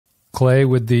Clay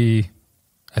with the,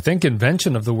 I think,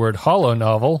 invention of the word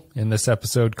holo-novel in this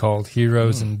episode called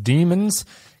Heroes and Demons.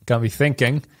 Got me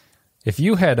thinking, if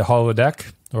you had a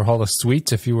holodeck, or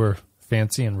holosuite if you were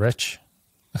fancy and rich,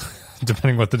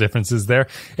 depending what the difference is there.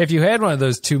 If you had one of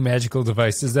those two magical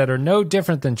devices that are no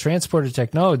different than transporter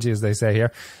technology, as they say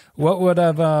here, what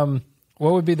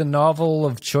would be the novel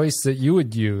of choice that you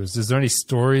would use? Is there any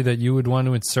story that you would want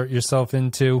to insert yourself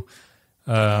into?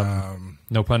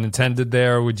 No pun intended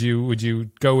there. Would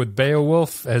you go with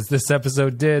Beowulf, as this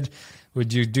episode did?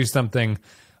 Would you do something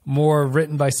more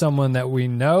written by someone that we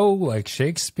know, like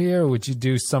Shakespeare? Would you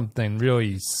do something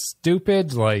really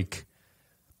stupid, like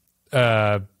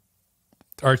Archie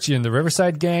and the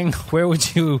Riverside Gang? Where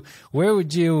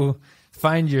would you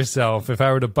find yourself if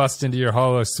I were to bust into your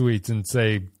holo suite and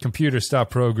say, computer stop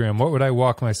program? What would I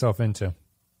walk myself into?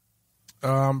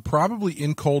 Probably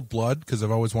In Cold Blood, because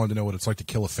I've always wanted to know what it's like to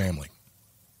kill a family.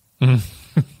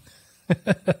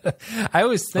 I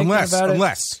was thinking about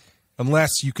it.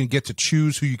 Unless you can get to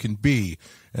choose who you can be,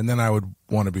 and then I would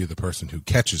want to be the person who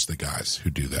catches the guys who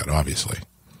do that, obviously.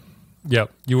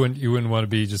 Yep. You wouldn't want to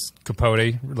be just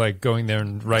Capote, like going there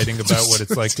and writing about what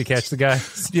it's like to catch the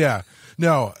guys. Yeah.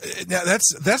 No,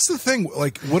 that's the thing.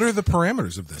 Like, what are the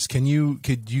parameters of this? Could you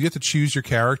get to choose your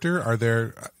character? Are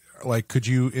there, like, could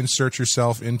you insert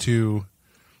yourself into,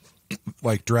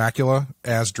 like, Dracula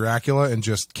and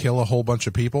just kill a whole bunch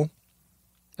of people?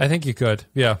 I think you could.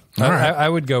 Yeah. Right. I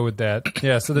would go with that.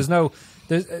 Yeah. So there's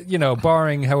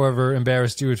barring however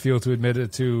embarrassed you would feel to admit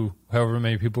it to however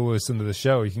many people listen to the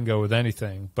show, you can go with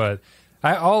anything. But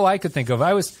all I could think of,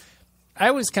 I was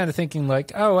kind of thinking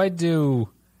like,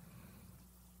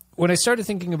 when I started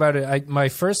thinking about it, my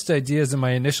first ideas and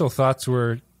my initial thoughts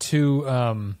were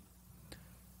too,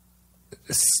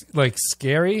 like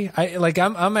scary.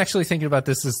 I'm actually thinking about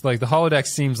this as like the holodeck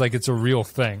seems like it's a real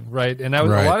thing, right? And a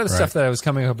lot of the stuff that I was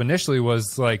coming up initially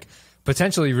was like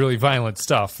potentially really violent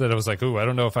stuff that I was like, ooh, I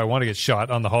don't know if I want to get shot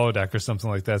on the holodeck or something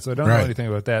like that. So I don't know anything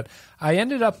about that. I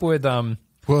ended up with well,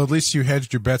 at least you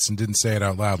hedged your bets and didn't say it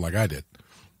out loud like I did.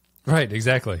 Right,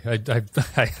 exactly.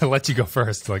 I let you go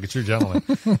first, like a true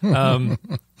gentleman.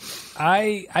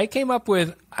 I came up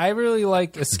with, I really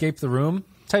like escape the room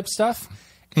type stuff.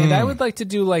 And I would like to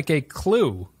do like a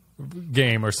Clue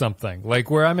game or something,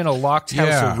 like where I'm in a locked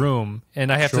house or room and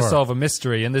I have to solve a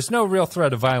mystery and there's no real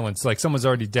threat of violence. Like someone's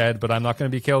already dead, but I'm not going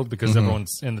to be killed because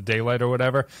everyone's in the daylight or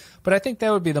whatever. But I think that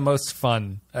would be the most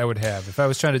fun I would have if I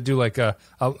was trying to do like a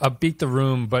beat the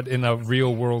room, but in a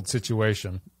real world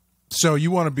situation. So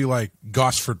you want to be like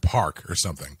Gosford Park or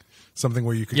something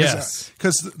where you could,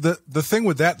 because the thing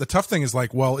with that, the tough thing is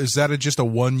like, well, is that just a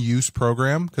one-use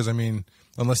program? Because I mean,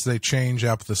 unless they change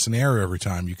up the scenario every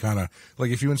time, you kind of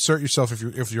like if you insert yourself,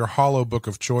 if your holo book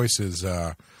of choice is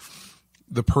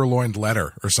The Purloined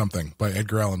Letter or something by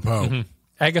Edgar Allan Poe,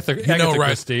 Agatha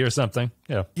Christie or something.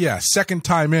 Yeah. Second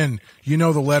time in,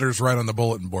 the letter's right on the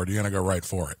bulletin board. You're gonna go right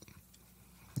for it.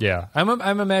 Yeah,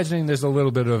 I'm imagining there's a little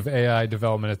bit of AI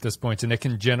development at this point, and it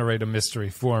can generate a mystery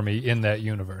for me in that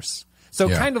universe. So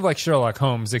kind of like Sherlock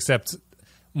Holmes, except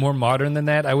more modern than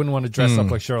that. I wouldn't want to dress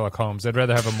up like Sherlock Holmes. I'd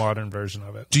rather have a modern version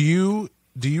of it. Do you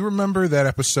remember that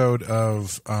episode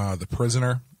of The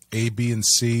Prisoner, A, B, and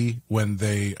C, when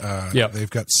they've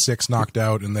got 6 knocked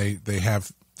out and they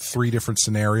have 3 different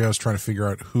scenarios trying to figure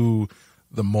out who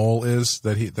the mole is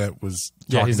that was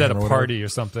he's at a party or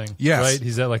something. Yes, right.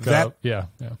 He's at like a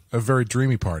very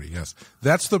dreamy party. Yes,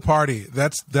 that's the party.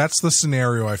 That's the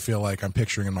scenario I feel like I'm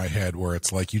picturing in my head, where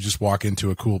it's like you just walk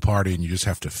into a cool party and you just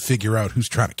have to figure out who's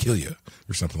trying to kill you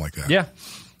or something like that. Yeah,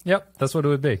 yep, that's what it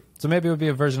would be. So maybe it would be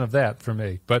a version of that for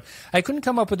me. But I couldn't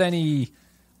come up with any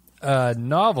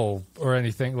novel or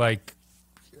anything like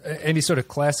any sort of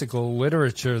classical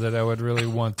literature that I would really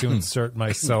want to insert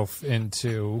myself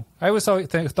into. I always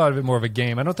thought of it more of a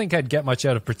game. I don't think I'd get much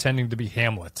out of pretending to be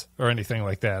Hamlet or anything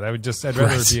like that. I'd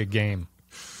rather it be a game.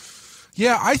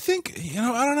 Yeah, I think,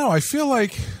 I don't know. I feel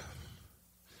like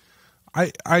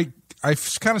I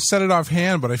kind of said it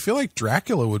offhand, but I feel like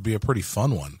Dracula would be a pretty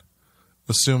fun one.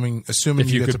 Assuming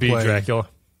if you could be Dracula.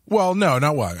 Well, no,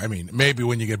 not what. I mean, maybe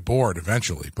when you get bored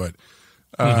eventually, but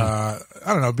I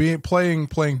don't know.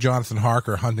 Playing Jonathan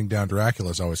Harker hunting down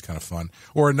Dracula is always kind of fun.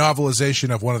 Or a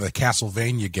novelization of one of the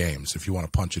Castlevania games if you want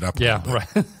to punch it up a little bit. Right.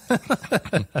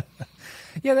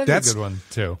 Yeah, that'd be a good one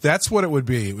too. That's what it would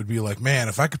be. It would be like, man,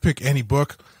 if I could pick any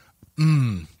book,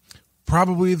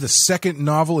 probably the second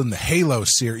novel in the Halo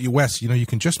series. Wes, you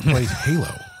can just play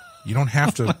Halo. You don't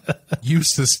have to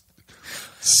use this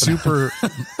super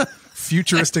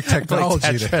futuristic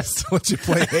technology to let you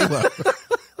play Halo.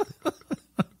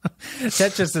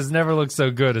 Tetris has never looked so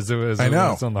good as it was on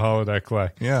the holodeck, Clay.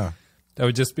 Yeah. That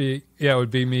would just be, it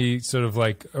would be me sort of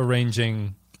like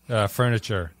arranging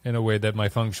furniture in a way that my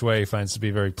feng shui finds to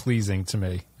be very pleasing to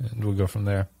me. And we'll go from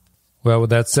there. Well, with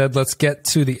that said, let's get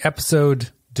to the episode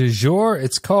du jour.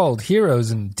 It's called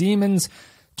Heroes and Demons.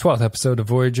 12th episode of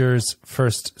Voyager's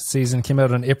first season. Came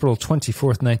out on April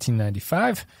 24th,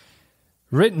 1995.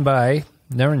 Written by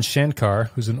Naren Shankar,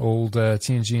 who's an old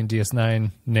TNG and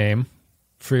DS9 name,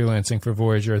 freelancing for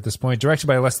Voyager at this point. Directed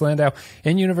by Les Landau.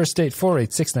 In Universe Date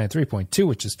 48693.2,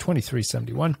 which is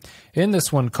 2371. In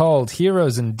this one called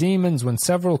Heroes and Demons, when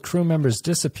several crew members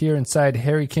disappear inside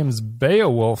Harry Kim's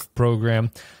Beowulf program,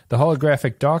 the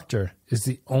holographic doctor is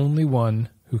the only one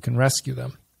who can rescue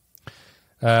them.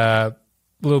 A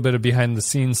little bit of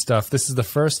behind-the-scenes stuff. This is the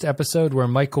first episode where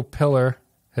Michael Piller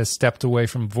has stepped away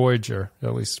from Voyager,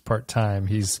 at least part-time.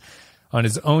 He's on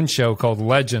his own show called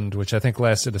Legend, which I think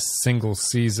lasted a single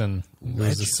season. It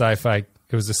was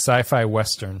a sci-fi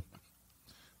western.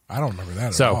 I don't remember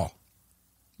that at all.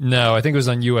 No, I think it was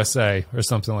on USA or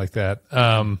something like that.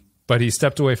 But he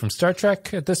stepped away from Star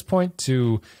Trek at this point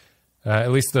to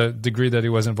at least the degree that he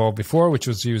was involved before, which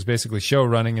was he was basically show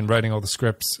running and writing all the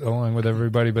scripts along with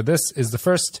everybody. But this is the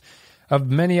first of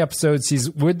many episodes. He's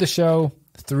with the show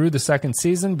through the second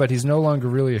season, but he's no longer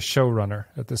really a showrunner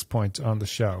at this point on the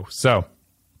show. So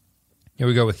here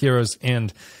we go with Heroes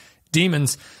and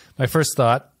Demons. My first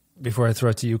thought, before I throw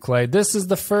it to you, Clay, this is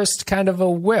the first kind of a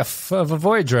whiff of a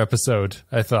Voyager episode,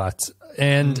 I thought.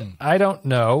 And I don't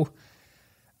know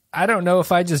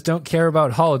if I just don't care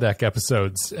about holodeck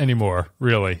episodes anymore,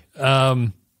 really.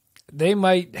 They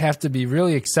might have to be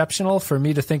really exceptional for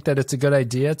me to think that it's a good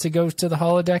idea to go to the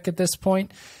holodeck at this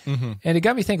point. Mm-hmm. And it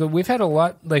got me thinking, we've had a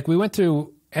lot, like we went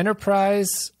through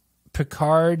Enterprise,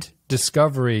 Picard,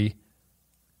 Discovery.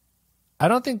 I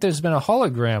don't think there's been a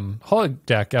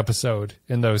holodeck episode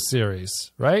in those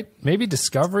series, right? Maybe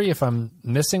Discovery, if I'm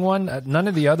missing one. None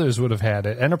of the others would have had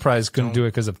it. Enterprise couldn't do it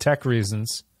because of tech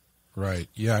reasons. Right.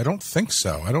 Yeah, I don't think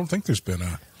so. I don't think there's been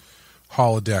a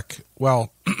holodeck.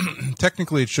 Well,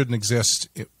 technically it shouldn't exist.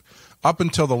 Up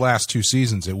until the last two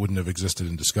seasons, it wouldn't have existed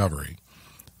in Discovery.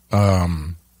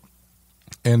 And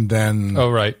then... Oh,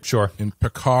 right. Sure. In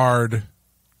Picard,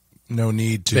 no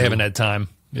need to... They haven't had time.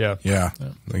 Yeah. Yeah.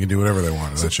 They can do whatever they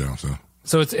want in that show.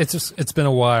 So it's been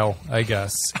a while, I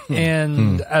guess.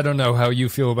 And I don't know how you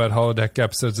feel about holodeck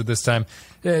episodes at this time.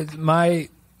 The way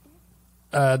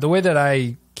that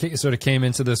I sort of came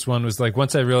into this one was like,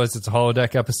 once I realized it's a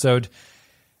holodeck episode,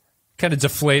 kind of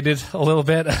deflated a little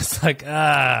bit. I was like,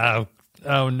 oh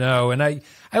no. And I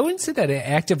wouldn't say that I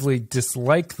actively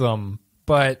dislike them,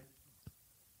 but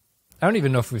I don't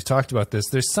even know if we've talked about this.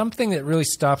 There's something that really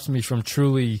stops me from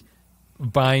truly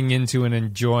buying into and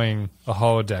enjoying a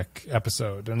holodeck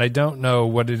episode. And I don't know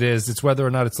what it is. It's whether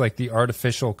or not it's like the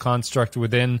artificial construct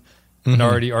within an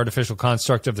already artificial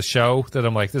construct of the show that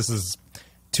I'm like, this is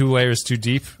 2 layers too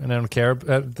deep, and I don't care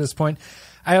at this point.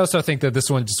 I also think that this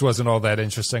one just wasn't all that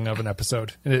interesting of an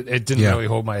episode. It didn't really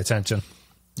hold my attention.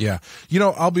 Yeah. You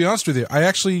know, I'll be honest with you. I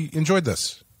actually enjoyed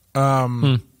this.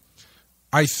 I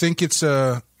think it's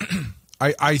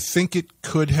I think it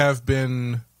could have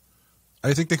been...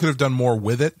 I think they could have done more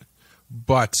with it,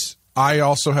 but I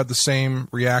also had the same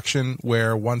reaction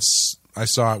where once I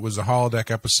saw it was a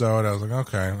holodeck episode, I was like,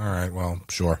 okay, all right, well,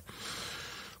 sure.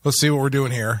 Let's see what we're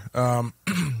doing here. Have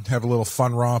a little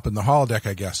fun romp in the holodeck,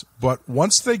 I guess. But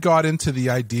once they got into the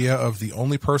idea of the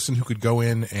only person who could go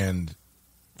in and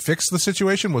fix the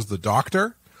situation was the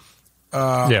doctor,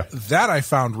 that I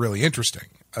found really interesting.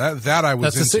 That I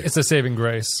was into. It's a saving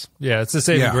grace. Yeah, it's the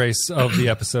saving grace of the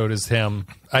episode is him.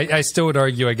 I still would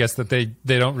argue, I guess, that they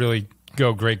don't really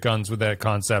go great guns with that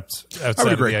concept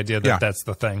outside of the idea that that's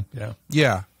the thing. Yeah.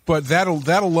 Yeah, but that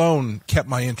alone kept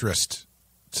my interest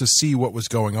to see what was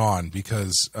going on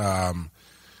because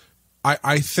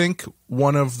I think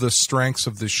one of the strengths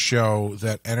of this show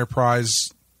that Enterprise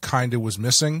kind of was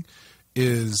missing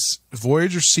is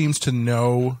Voyager seems to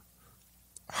know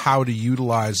how to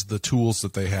utilize the tools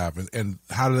that they have and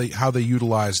how they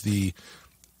utilize the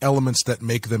elements that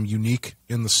make them unique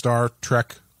in the Star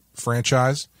Trek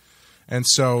franchise. And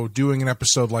so doing an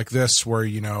episode like this where,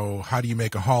 you know, how do you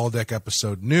make a holodeck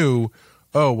episode new?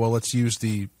 Oh, well, let's use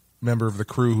the member of the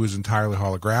crew who is entirely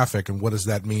holographic, and what does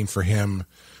that mean for him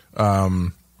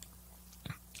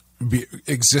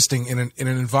existing in an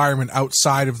environment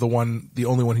outside of the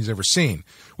only one he's ever seen,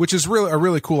 which is really a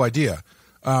really cool idea.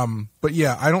 But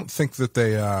yeah, I don't think that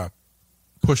they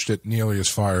pushed it nearly as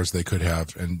far as they could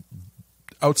have. And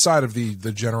outside of the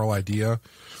general idea,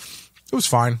 it was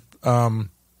fine.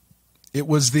 It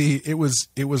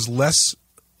was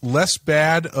less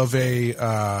bad of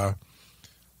a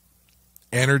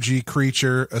energy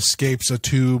creature escapes a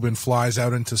tube and flies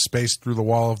out into space through the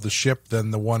wall of the ship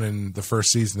than the one in the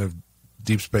first season of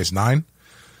Deep Space Nine.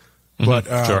 But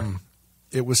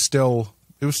it was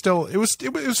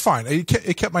fine.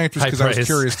 It kept my interest because I was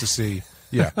curious to see.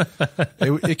 Yeah,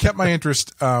 it kept my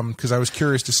interest because I was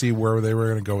curious to see where they were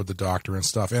going to go with the Doctor and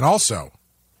stuff. And also,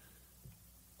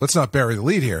 let's not bury the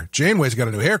lead here. Janeway's got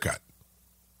a new haircut.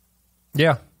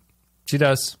 Yeah, she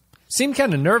does. Seemed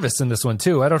kind of nervous in this one,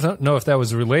 too. I don't know if that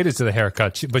was related to the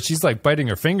haircut, but she's like biting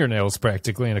her fingernails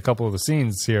practically in a couple of the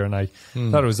scenes here, and I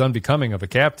thought it was unbecoming of a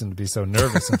captain to be so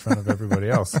nervous in front of everybody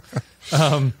else.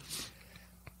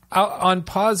 On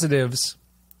positives,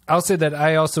 I'll say that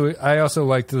I also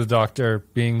liked the Doctor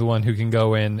being the one who can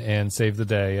go in and save the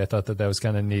day. I thought that was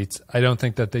kind of neat. I don't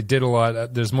think that they did a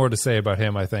lot. There's more to say about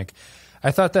him, I think.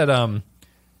 I thought that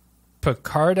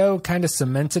Picardo kind of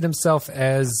cemented himself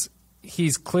as...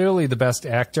 He's clearly the best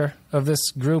actor of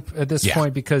this group at this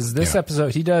point because this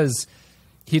episode he does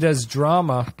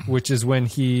drama, which is when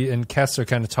he and Kess are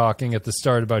kind of talking at the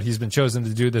start about he's been chosen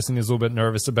to do this and he's a little bit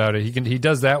nervous about it. He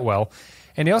does that well,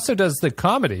 and he also does the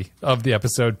comedy of the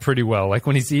episode pretty well. Like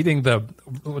when he's eating the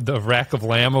rack of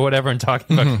lamb or whatever and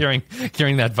talking about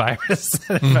curing that virus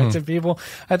that affected people.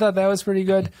 I thought that was pretty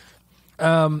good.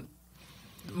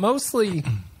 Mostly,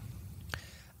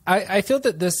 I feel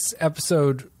that this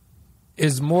episode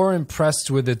is more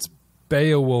impressed with its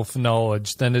Beowulf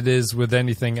knowledge than it is with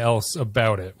anything else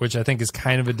about it, which I think is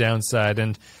kind of a downside.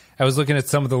 And I was looking at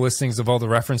some of the listings of all the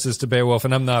references to Beowulf,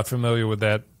 and I'm not familiar with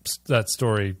that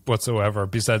story whatsoever,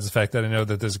 besides the fact that I know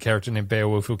that there's a character named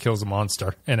Beowulf who kills a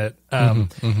monster in it.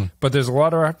 But there's a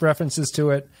lot of references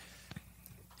to it.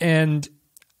 And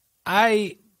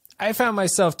I found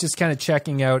myself just kind of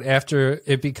checking out after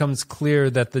it becomes clear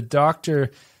that the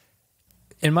Doctor...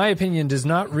 in my opinion, does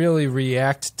not really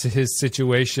react to his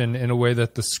situation in a way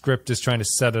that the script is trying to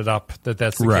set it up.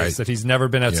 That's the case. That he's never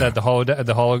been outside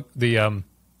the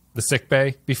sick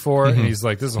bay before, and he's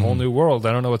like, "This is a whole new world.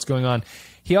 I don't know what's going on."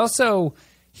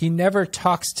 He never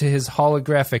talks to his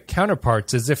holographic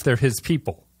counterparts as if they're his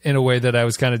people in a way that I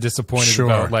was kind of disappointed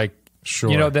about. Like,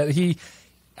 that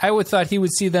I would thought he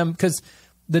would see them because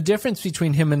the difference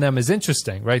between him and them is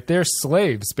interesting, right? They're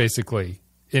slaves basically.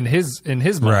 In his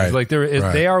mind, like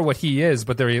they are what he is,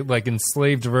 but they're like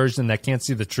enslaved version that can't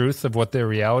see the truth of what their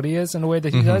reality is in a way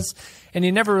that he does, and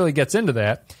he never really gets into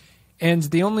that. And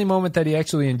the only moment that he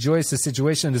actually enjoys the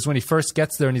situation is when he first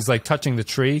gets there and he's like touching the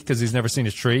tree because he's never seen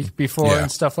a tree before and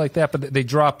stuff like that. But they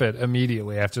drop it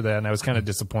immediately after that, and I was kind of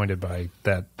disappointed by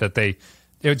that.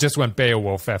 It just went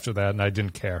Beowulf after that, and I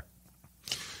didn't care.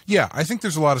 Yeah, I think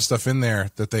there's a lot of stuff in there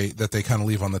that they kind of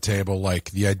leave on the table,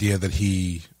 like the idea that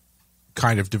he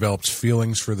kind of develops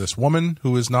feelings for this woman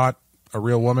who is not a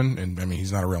real woman, and I mean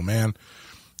he's not a real man.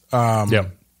 I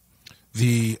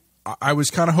was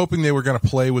kind of hoping they were going to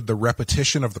play with the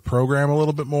repetition of the program a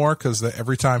little bit more because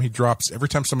every time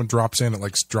someone drops in, it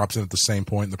like drops in at the same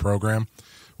point in the program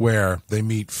where they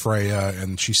meet Freya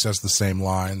and she says the same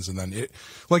lines, and then it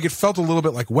felt a little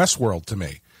bit like Westworld to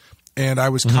me, and I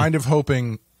was kind of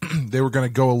hoping they were going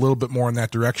to go a little bit more in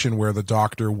that direction where the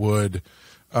Doctor would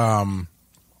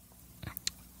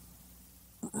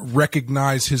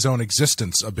recognize his own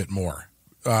existence a bit more,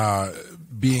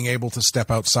 being able to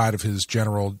step outside of his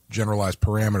generalized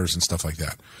parameters and stuff like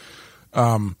that.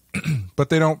 But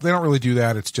they don't really do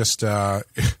that. It's just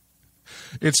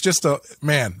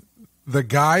man, the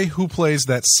guy who plays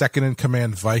that second in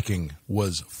command Viking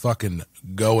was fucking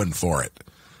going for it.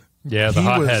 Yeah, the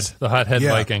hothead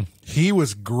Viking. He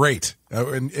was great.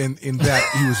 In that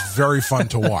he was very fun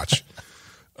to watch.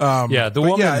 The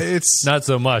woman, it's not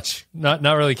so much. Not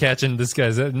really catching this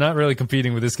guy's, not really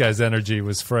competing with this guy's energy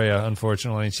was Freya,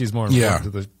 unfortunately. She's more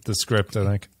important to the script, I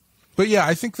think. But yeah,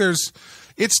 I think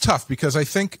it's tough because I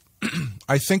think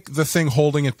the thing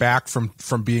holding it back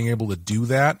from being able to do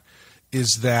that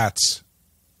is that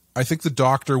I think the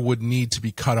Doctor would need to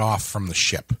be cut off from the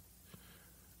ship.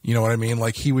 You know what I mean?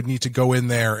 Like he would need to go in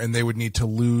there and they would need to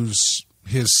lose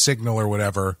his signal or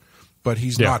whatever. But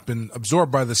he's not been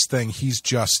absorbed by this thing. He's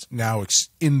just now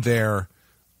in there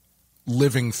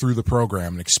living through the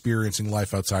program and experiencing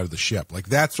life outside of the ship. Like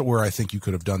that's where I think you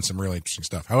could have done some really interesting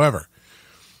stuff. However,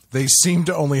 they seem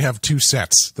to only have two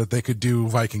sets that they could do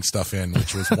Viking stuff in,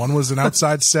 which was one was an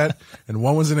outside set and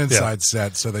one was an inside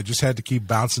set. So they just had to keep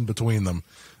bouncing between them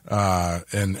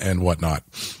and whatnot.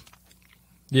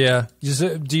 Yeah.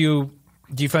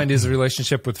 Do you find his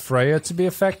relationship with Freya to be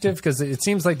effective? Because it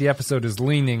seems like the episode is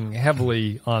leaning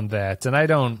heavily on that, and I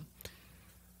don't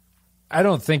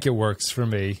think it works for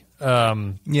me.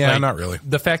 Not really.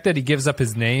 The fact that he gives up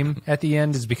his name at the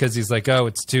end is because he's like, oh,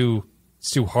 it's too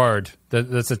hard.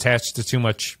 That's attached to too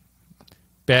much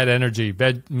bad energy,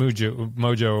 bad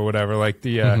mojo or whatever, like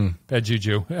the bad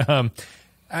juju.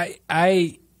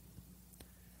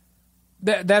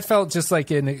 That felt just like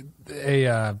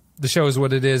the show is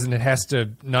what it is, and it has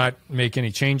to not make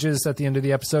any changes at the end of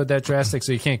the episode that drastic,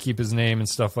 so you can't keep his name and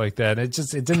stuff like that. It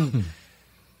didn't.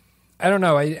 I don't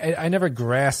know. I never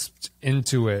grasped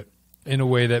into it in a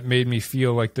way that made me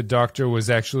feel like the Doctor was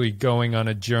actually going on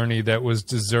a journey that was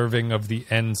deserving of the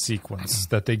end sequence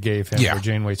that they gave him, where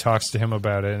Janeway talks to him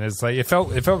about it, and it's like it felt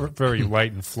very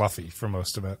light and fluffy for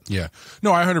most of it. Yeah,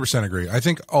 no, I 100% agree. I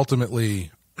think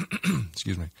ultimately,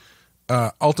 excuse me,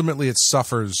 ultimately it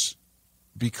suffers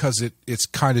because it's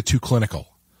kind of too clinical,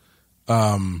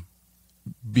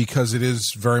 because it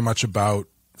is very much about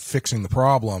fixing the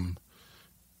problem.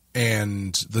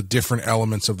 And the different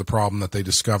elements of the problem that they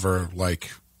discover,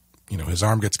 like, his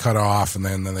arm gets cut off, and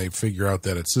then they figure out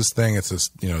that it's this thing, it's this,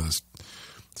 this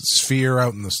sphere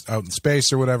out in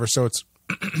space or whatever. So it's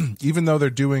even though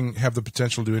they're have the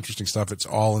potential to do interesting stuff, it's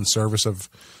all in service of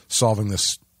solving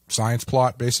this science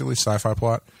plot, basically sci-fi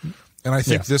plot. And I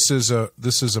think this is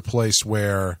a place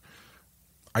where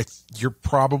you're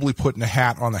probably putting a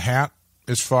hat on the hat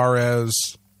as far as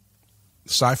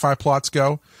sci-fi plots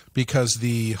go. Because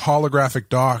the holographic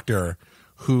Doctor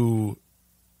who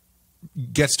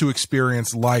gets to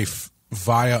experience life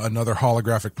via another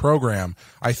holographic program,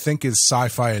 I think is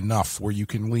sci-fi enough where you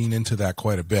can lean into that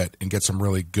quite a bit and get some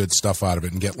really good stuff out of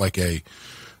it and get like an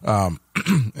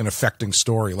affecting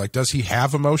story. Like, does he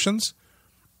have emotions?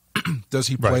 Does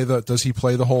he play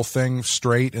the whole thing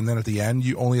straight, and then at the end,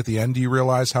 only at the end do you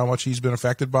realize how much he's been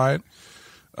affected by it?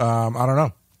 I don't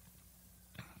know.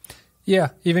 Yeah,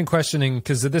 even questioning,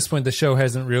 because at this point the show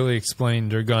hasn't really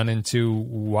explained or gone into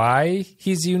why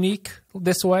he's unique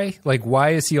this way. Like, why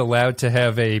is he allowed to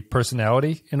have a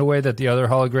personality in a way that the other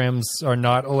holograms are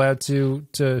not allowed to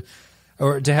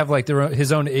or to have like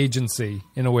his own agency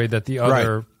in a way that the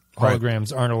other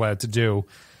holograms aren't allowed to do.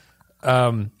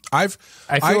 I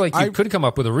feel like you could come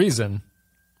up with a reason.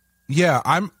 Yeah,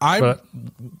 I'm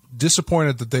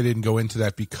disappointed that they didn't go into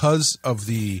that because of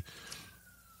the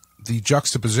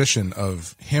juxtaposition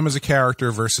of him as a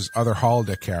character versus other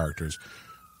holodeck characters,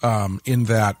 in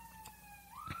that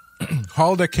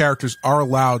holodeck characters are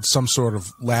allowed some sort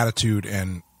of latitude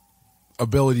and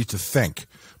ability to think,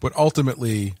 but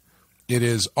ultimately it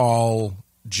is all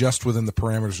just within the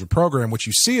parameters of the program, which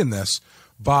you see in this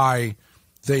by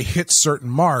they hit certain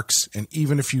marks, and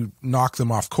even if you knock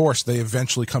them off course, they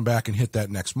eventually come back and hit that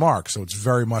next mark. So it's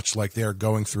very much like they're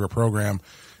going through a program,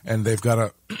 and you've got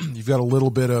a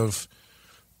little bit of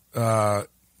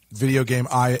video game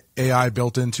AI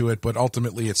built into it, but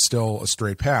ultimately it's still a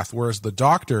straight path. Whereas the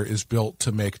Doctor is built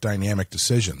to make dynamic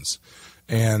decisions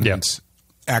and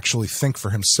actually think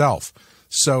for himself.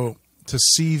 So to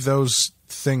see those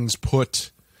things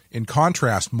put in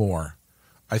contrast more,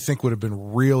 I think would have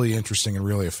been really interesting and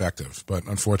really effective. But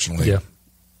unfortunately,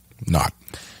 not.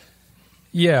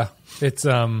 Yeah, it's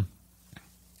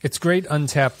great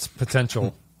untapped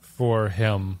potential for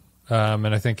him. And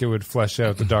I think it would flesh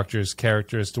out the Doctor's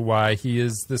character as to why he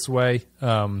is this way.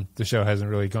 The show hasn't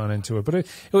really gone into it, but it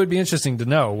would be interesting to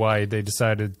know why they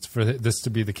decided for this to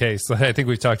be the case. Like I think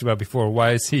we've talked about before.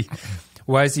 Why is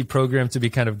he programmed to be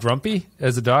kind of grumpy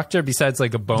as a Doctor, besides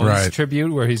like a Bones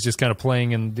tribute where he's just kind of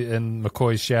playing in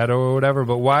McCoy's shadow or whatever?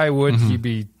 But why would he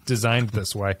be designed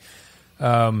this way?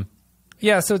 So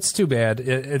it's too bad.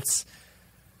 It's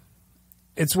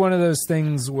one of those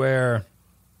things where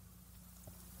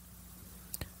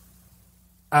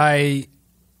the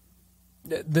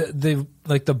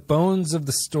bones of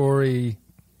the story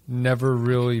never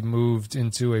really moved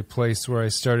into a place where I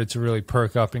started to really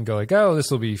perk up and go like, oh, this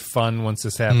will be fun once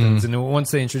this happens. And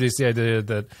once they introduced the idea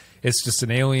that it's just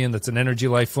an alien that's an energy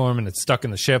life form and it's stuck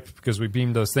in the ship because we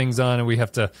beamed those things on and we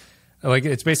have to, like,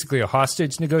 it's basically a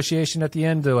hostage negotiation at the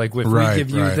end. They're like, if we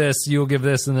give you this, you'll give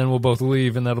this, and then we'll both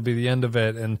leave, and that'll be the end of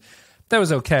it. And that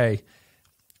was okay.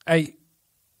 The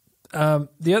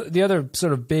other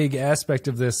sort of big aspect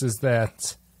of this is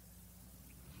that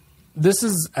this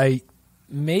is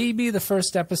maybe the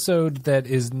first episode that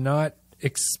is not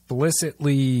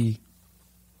explicitly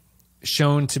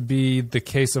shown to be the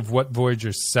case of what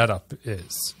Voyager's setup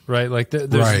is, right? Like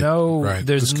there's no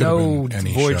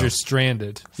Voyager show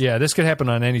stranded. Yeah, this could happen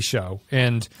on any show,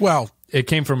 and it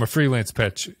came from a freelance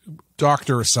pitch.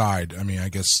 Doctor aside, I mean, I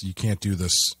guess you can't do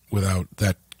this without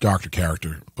that Doctor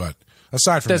character, but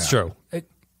aside from that's true.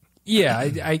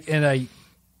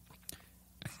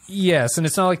 Yes, and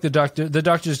it's not like the doctor. The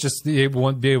doctor is just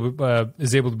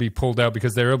is able to be pulled out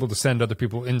because they're able to send other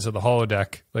people into the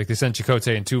holodeck. Like they sent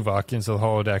Chakotay and Tuvok into the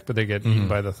holodeck, but they get eaten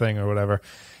by the thing or whatever.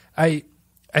 I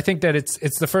think that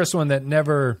it's the first one that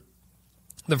never.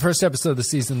 The first episode of the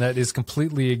season that is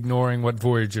completely ignoring what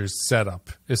Voyager's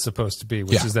setup is supposed to be,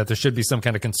 which is that there should be some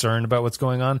kind of concern about what's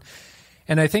going on.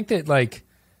 And I think that, like,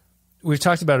 we've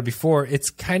talked about it before, it's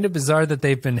kind of bizarre that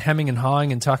they've been hemming and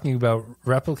hawing and talking about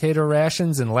replicator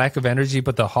rations and lack of energy,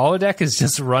 but the holodeck is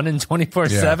just running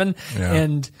 24/7. Yeah.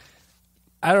 And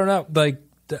I don't know, like,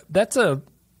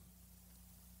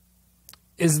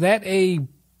 is that a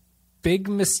big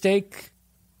mistake,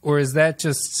 or is that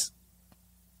just...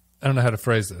 I don't know how to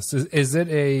phrase this. Is that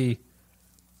a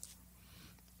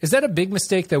big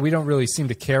mistake that we don't really seem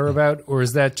to care about, or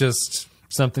is that just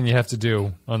something you have to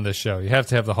do on this show? You have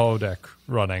to have the holodeck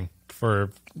running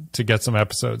to get some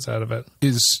episodes out of it.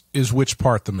 Is which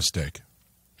part the mistake?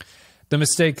 The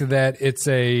mistake that it's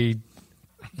a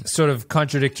sort of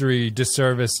contradictory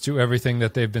disservice to everything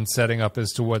that they've been setting up as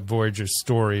to what Voyager's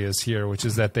story is here, which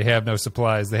is that they have no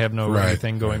supplies, they have no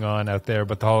anything going on out there,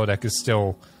 but the holodeck is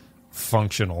still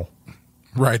functional,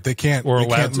 right? They can't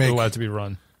allowed to be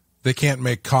run. They can't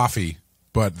make coffee,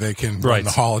 but they can run the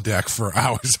holodeck for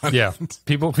hours.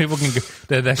 People can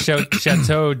the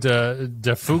Chateau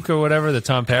de Foucault, whatever the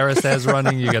Tom Paris has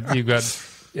running. You got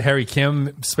Harry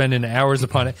Kim spending hours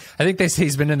upon it. I think they say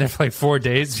he's been in there for like 4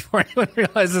 days before anyone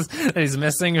realizes that he's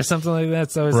missing or something like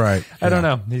that. So I don't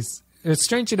know. It's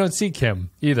strange you don't see Kim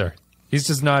either. He's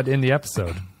just not in the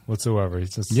episode whatsoever.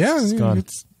 He's just gone.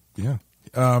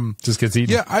 Just gets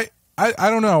eaten. Yeah, I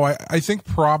don't know. I think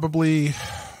probably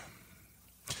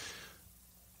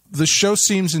the show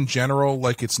seems in general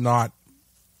like it's not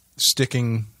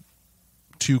sticking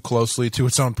too closely to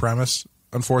its own premise,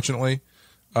 unfortunately,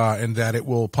 and that it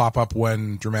will pop up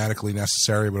when dramatically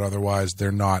necessary, but otherwise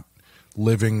they're not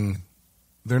writing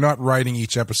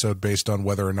each episode based on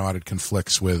whether or not it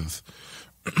conflicts with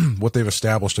what they've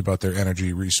established about their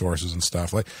energy resources and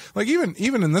stuff. Like even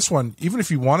in this one, even if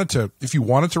you wanted to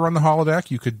run the holodeck,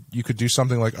 you could do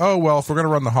something like, oh well, if we're going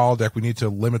to run the holodeck, we need to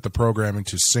limit the programming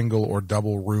to single or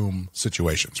double room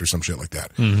situations or some shit like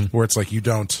that, where it's like you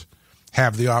don't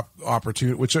have the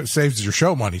opportunity, which saves your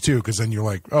show money too, because then you're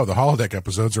like, oh, the holodeck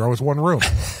episodes are always one room.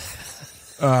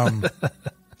 And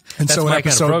that's so my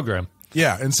kind of program.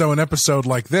 Yeah, and so an episode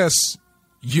like this,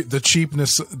 the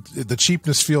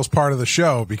cheapness feels part of the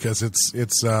show because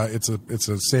it's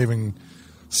a saving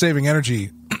energy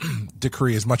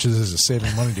decree as much as it is a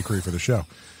saving money decree for the show.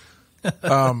 But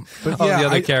all the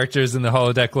other characters in the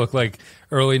holodeck look like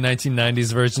early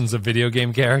 1990s versions of video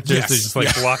game characters. Yes, they're just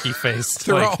like blocky faced.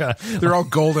 They're all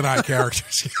golden eye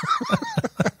characters.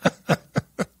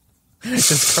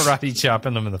 Just karate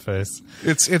chopping them in the face.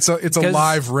 It's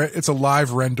a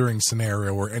live rendering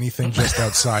scenario where anything just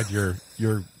outside your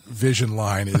vision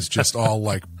line is just all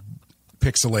like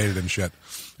pixelated and shit.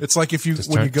 It's like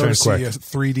when you go to see a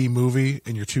 3D movie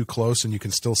and you're too close and you can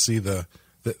still see the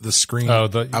screen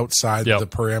outside the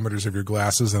parameters of your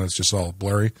glasses and it's just all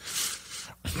blurry.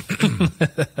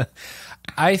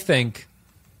 I think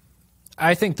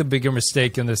the bigger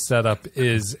mistake in this setup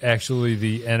is actually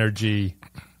the energy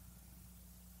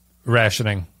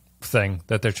rationing thing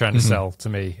that they're trying to sell to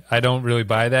me. I don't really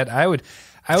buy that. I would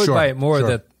buy it more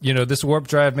that, this warp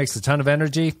drive makes a ton of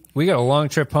energy. We got a long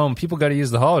trip home. People got to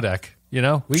use the holodeck. We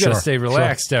got to stay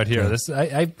relaxed out here.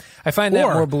 Yeah. I find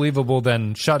that more believable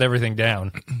than shut everything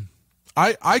down.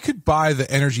 I could buy the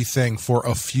energy thing for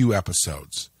a few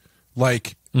episodes.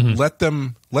 Like let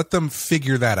them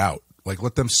figure that out. Like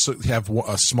let them have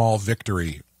a small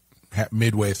victory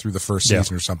midway through the first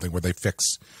season or something where they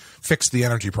fix the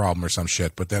energy problem or some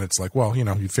shit. But then it's like, well,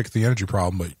 you fix the energy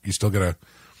problem, but you still gotta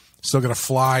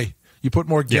fly. You put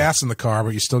more gas in the car,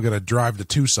 but you still gotta drive to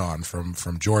Tucson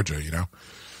from Georgia.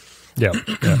 Yeah.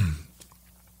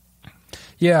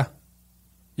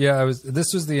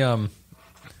 This was the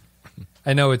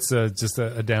I know it's just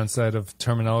a downside of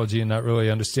terminology and not really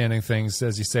understanding things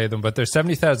as you say them, but they're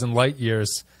 70,000 light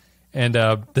years, and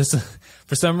this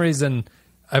for some reason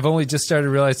I've only just started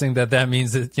realizing that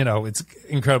means that it's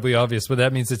incredibly obvious, but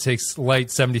that means it takes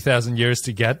light 70,000 years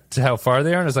to get to how far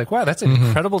they are, and it's like, wow, that's an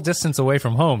incredible distance away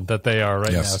from home that they are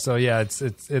right now. So yeah,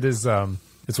 it is.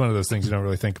 It's one of those things you don't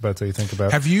really think about till you think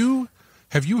about. Have you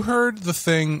heard the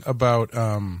thing about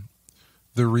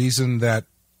the reason that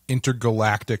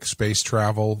intergalactic space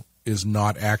travel is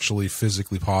not actually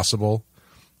physically possible,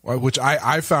 which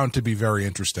I found to be very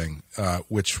interesting,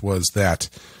 which was that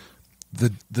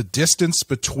the distance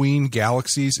between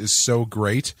galaxies is so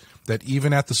great that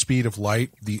even at the speed of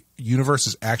light, the universe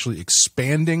is actually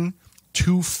expanding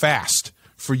too fast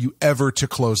for you ever to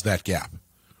close that gap.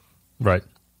 Right.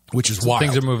 Which is wild.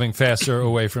 Things are moving faster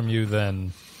away from you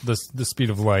than the speed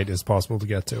of light is possible to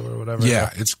get to, or whatever.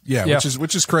 Yeah,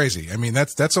 which is crazy. I mean,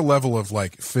 that's a level of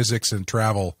like physics and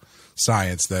travel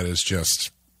science that is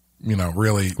just,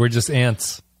 really. We're just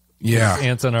ants. Yeah, we're just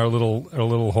ants on our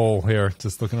little hole here,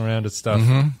 just looking around at stuff.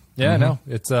 Yeah, no,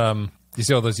 it's you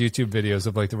see all those YouTube videos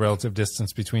of like the relative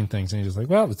distance between things, and you're just like,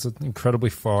 well, it's an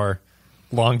incredibly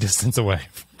long distance away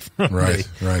from me.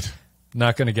 Right.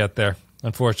 Not going to get there,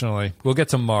 unfortunately. We'll get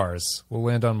to Mars. We'll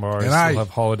land on Mars. We'll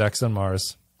have holodecks on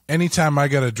Mars. Anytime I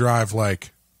got to drive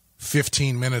like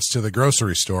 15 minutes to the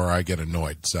grocery store, I get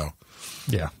annoyed. So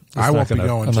yeah, I won't be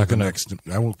going to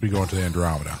the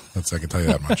Andromeda. I can tell you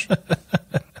that much.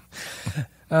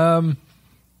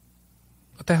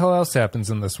 What the hell else happens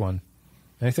in this one?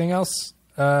 Anything else?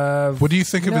 What do you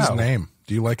think of his name?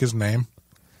 Do you like his name?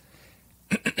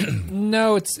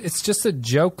 No, it's just a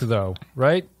joke, though,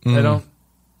 right? I don't.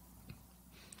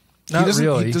 Not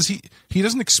really. He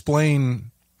doesn't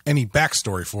explain any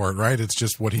backstory for it, right? It's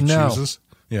just what he chooses.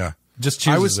 Yeah, just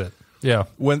chooses it. Yeah.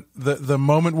 When the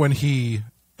moment when he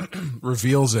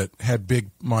reveals it had big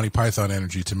Monty Python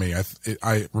energy to me.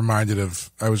 I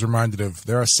was reminded of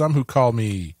there are some who call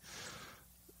me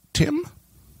Tim.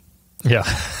 Yeah.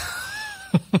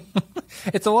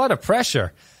 It's a lot of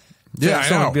pressure. Yeah,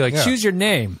 someone would be like, yeah. choose your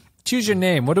name. Choose your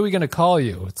name. What are we going to call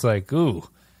you? It's like, ooh,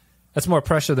 that's more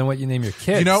pressure than what you name your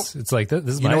kids. It's like, this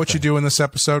is you know what you do in this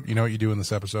episode? You know what you do in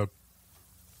this episode?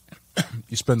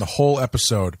 You spend the whole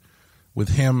episode with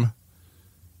him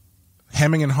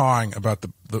hemming and hawing about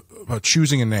about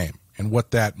choosing a name and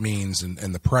what that means and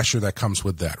the pressure that comes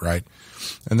with that, right?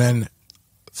 And then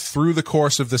through the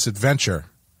course of this adventure,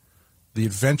 the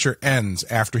adventure ends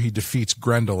after he defeats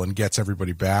Grendel and gets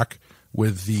everybody back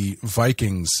with the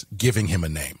Vikings giving him a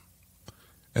name.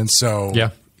 And so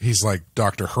he's like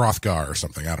Dr. Hrothgar or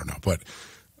something. I don't know.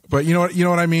 But you know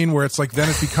what I mean? Where it's like then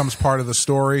it becomes part of the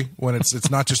story when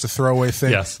it's not just a throwaway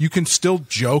thing. Yes. You can still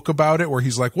joke about it where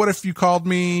he's like, what if you called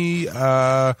me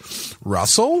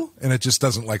Russell? And it just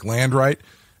doesn't like land right.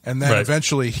 And then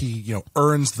eventually he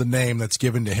earns the name that's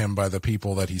given to him by the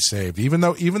people that he saved. Even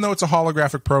though it's a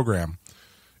holographic program,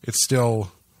 it's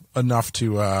still enough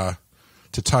to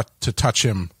touch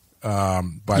him by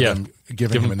them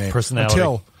giving him a name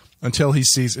until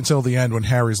the end when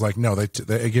Harry's like, no,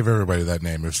 they give everybody that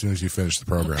name as soon as you finish the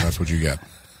program. That's what you get.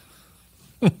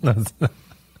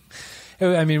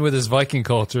 I mean, with his Viking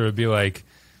culture, it'd be like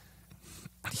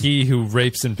he who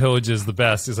rapes and pillages the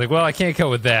best. He's like, well, I can't go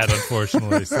with that,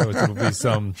 unfortunately. So it'll be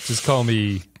just call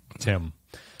me Tim.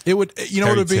 It would, what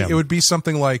it would be? Tim. It would be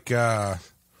something like, it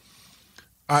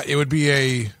would be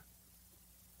an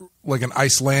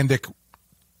Icelandic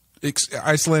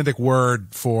word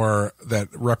for that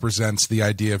represents the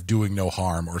idea of doing no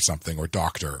harm or something, or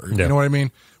doctor. You know what I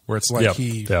mean? Where it's like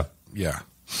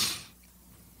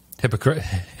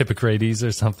Hippocrates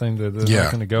or something. They're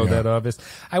not going to go that obvious.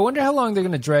 I wonder how long they're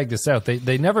going to drag this out.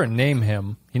 They never name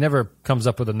him. He never comes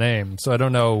up with a name. So I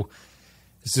don't know.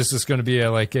 Is this just going to be a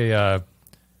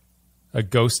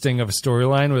ghosting of a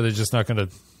storyline where they're just not going to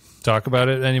talk about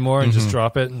it anymore and just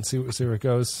drop it and see where it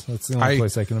goes? That's the only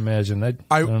place I can imagine. I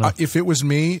don't know. If it was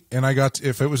me and I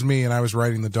was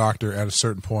writing the Doctor at a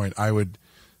certain point, I would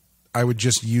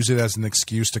just use it as an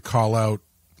excuse to call out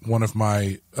one of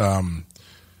my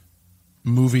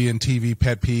movie and TV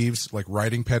pet peeves, like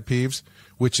writing pet peeves,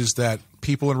 which is that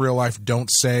people in real life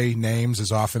don't say names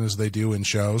as often as they do in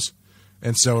shows.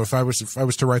 And so if I was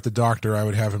to write the Doctor, I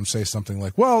would have him say something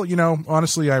like, well,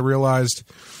 honestly, I realized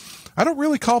I don't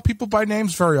really call people by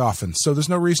names very often, so there's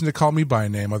no reason to call me by a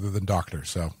name other than Doctor.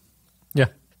 So, yeah,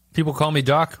 people call me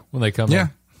Doc when they come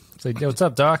in. Say, hey, what's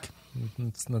up, Doc?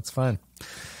 That's fine.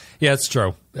 Yeah, it's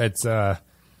true. It's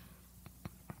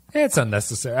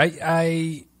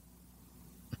unnecessary.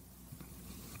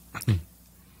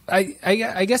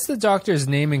 I guess the Doctor's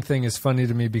naming thing is funny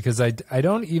to me because I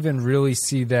don't even really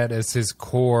see that as his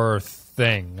core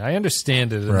thing. I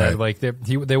understand it, in that like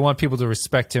they want people to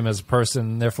respect him as a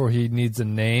person, therefore he needs a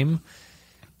name.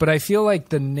 But I feel like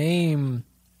the name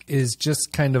is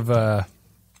just kind of a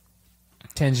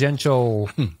tangential,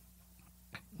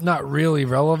 not really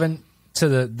relevant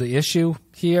to the issue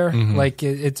here. Like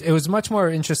it was much more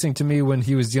interesting to me when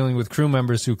he was dealing with crew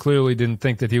members who clearly didn't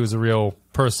think that he was a real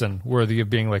person worthy of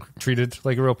being like treated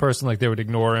like a real person, like they would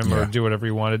ignore him or do whatever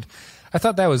he wanted. I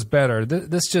thought that was better.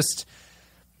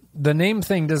 The name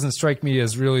thing doesn't strike me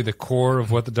as really the core of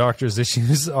what the Doctor's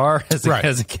issues are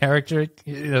as a character,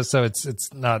 so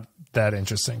it's not that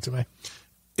interesting to me.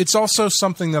 It's also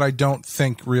something that I don't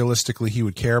think realistically he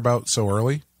would care about so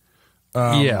early.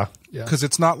 Because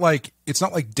it's not like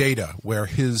Data, where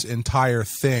his entire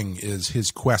thing is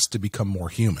his quest to become more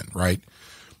human, right?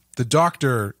 The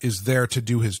Doctor is there to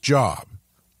do his job,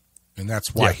 and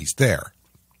that's why he's there.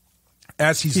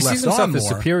 As he sees himself as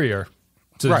superior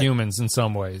to humans in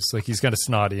some ways. Like, he's kind of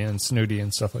snotty and snooty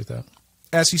and stuff like that.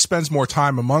 As he spends more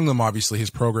time among them, obviously his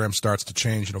program starts to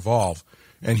change and evolve,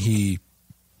 and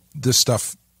this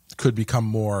stuff could become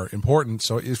more important.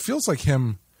 So it feels like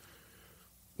him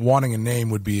wanting a name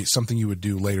would be something you would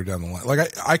do later down the line.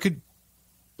 Like, I could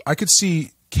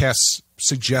see Kess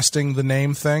suggesting the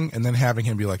name thing and then having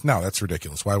him be like, no, that's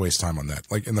ridiculous. Why waste time on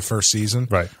that? Like, in the first season.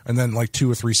 Right. And then like 2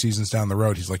 or 3 seasons down the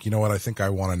road, he's like, you know what? I think I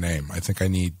want a name. I think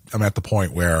I'm at the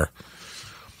point where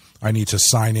I need to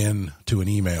sign in to an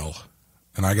email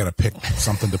and I got to pick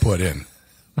something to put in.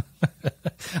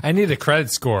 I need a credit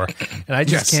score, and I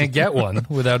just can't get one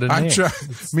without a name.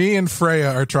 Me and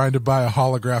Freya are trying to buy a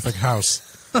holographic house,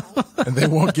 and they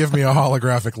won't give me a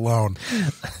holographic loan.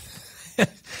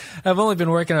 I've only been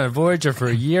working on Voyager for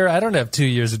a year. I don't have 2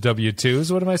 years of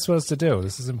W-2s. What am I supposed to do?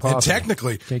 This is impossible.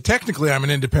 And technically, I'm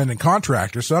an independent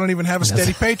contractor, so I don't even have a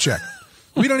steady paycheck.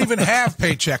 We don't even have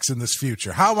paychecks in this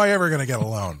future. How am I ever going to get a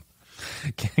loan?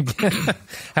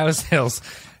 House sales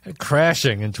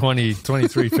crashing in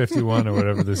 2351 or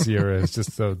whatever this year is.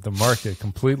 Just the market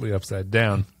completely upside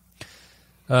down.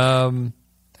 I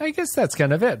guess that's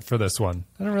kind of it for this one.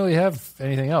 I don't really have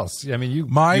anything else. I mean, you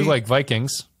like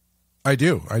Vikings. I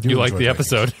do. You like the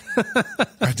episode.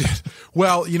 I did.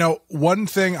 Well, one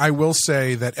thing I will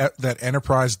say that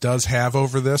Enterprise does have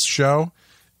over this show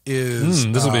is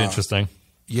this will be interesting.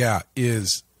 Yeah,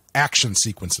 is action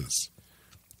sequences.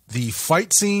 The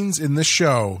fight scenes in this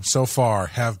show so far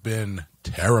have been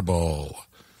terrible.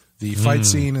 The fight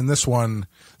scene in this one,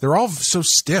 they're all so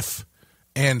stiff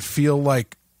and feel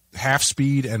like half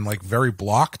speed and like very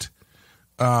blocked.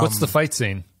 What's the fight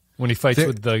scene? When he fights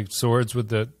with the swords with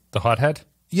the hothead?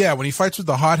 Yeah, when he fights with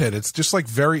the hothead, it's just like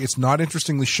it's not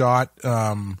interestingly shot.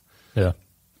 Yeah.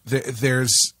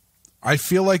 I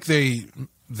feel like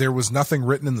there was nothing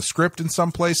written in the script in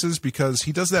some places, because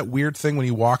he does that weird thing when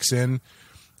he walks in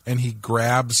and he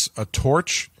grabs a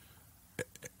torch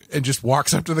and just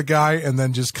walks up to the guy and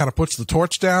then just kind of puts the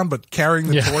torch down, but carrying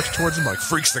the torch towards him, like,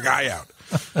 freaks the guy out.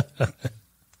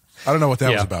 I don't know what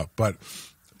that was about, but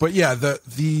yeah,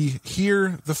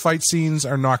 the fight scenes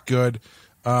are not good.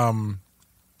 The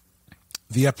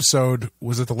episode,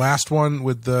 was it the last one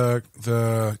with the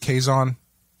Kazon?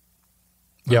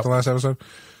 Yeah, the last episode.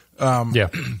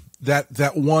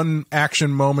 That one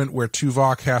action moment where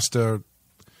Tuvok has to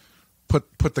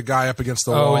put the guy up against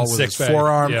the wall with his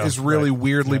forearm is really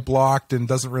weirdly blocked and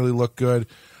doesn't really look good.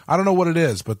 I don't know what it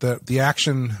is, but the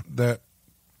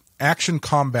action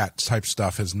combat type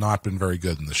stuff has not been very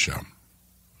good in the show.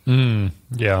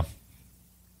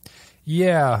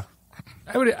 Yeah.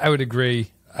 I would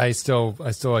agree. I still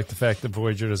like the fact that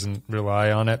Voyager doesn't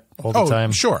rely on it all the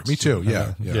time. Sure, me too.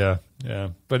 Yeah.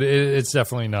 But it's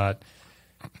definitely not.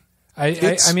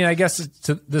 I mean, I guess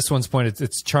to this one's point,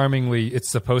 it's charmingly. It's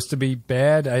supposed to be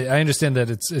bad. I understand that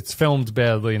it's filmed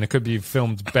badly, and it could be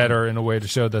filmed better in a way to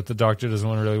show that the Doctor doesn't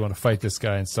really want to fight this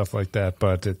guy and stuff like that.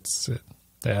 But it's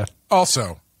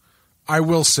Also, I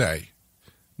will say,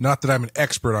 not that I'm an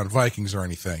expert on Vikings or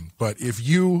anything, but if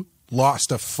you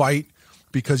lost a fight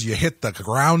because you hit the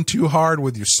ground too hard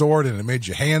with your sword and it made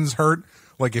your hands hurt,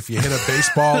 like if you hit a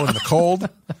baseball in the cold,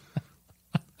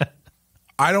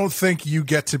 I don't think you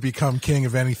get to become king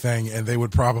of anything, and they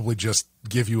would probably just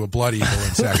give you a blood eagle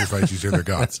and sacrifice you to their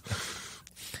gods.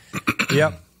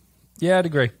 Yep. Yeah, I'd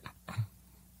agree.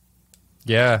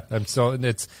 Yeah,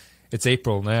 it's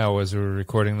April now as we're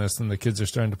recording this, and the kids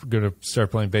are going to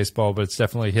start playing baseball, but it's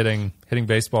definitely hitting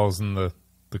baseballs in the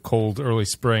cold early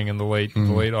spring and the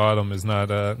late autumn is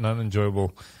not an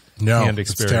enjoyable hand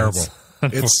experience.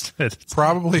 It's terrible. It's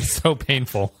probably so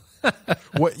painful.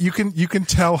 What you can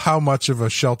tell how much of a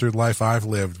sheltered life I've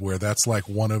lived, where that's like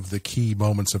one of the key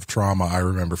moments of trauma I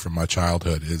remember from my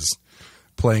childhood is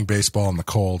playing baseball in the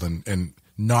cold and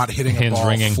not hitting a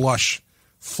ball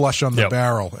flush on the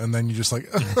barrel, and then you're just like,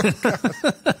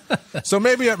 so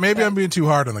maybe I'm being too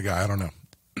hard on the guy. I don't know.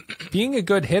 Being a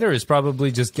good hitter is probably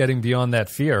just getting beyond that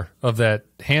fear of that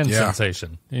hand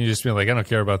sensation. And you just be like, I don't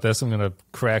care about this. I'm going to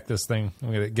crack this thing.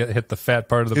 I'm going to hit the fat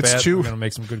part of the bat. I'm going to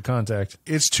make some good contact.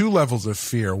 It's 2 levels of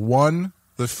fear. One,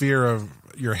 the fear of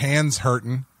your hands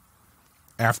hurting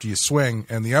after you swing,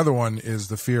 and the other one is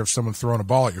the fear of someone throwing a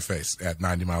ball at your face at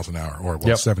 90 miles an hour or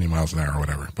 70 miles an hour or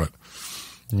whatever. But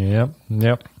Yep.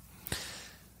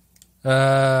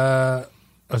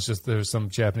 There's some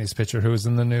Japanese pitcher who was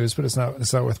in the news, but it's not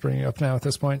worth bringing up now at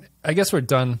this point. I guess we're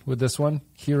done with this one.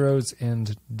 Heroes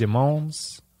and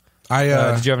Demons.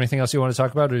 Did you have anything else you want to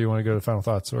talk about, or do you want to go to final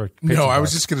thoughts? Or no, I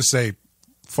was just going to say,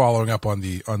 following up on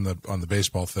the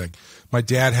baseball thing. My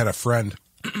dad had a friend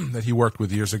that he worked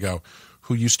with years ago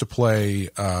who used to play.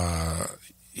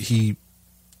 He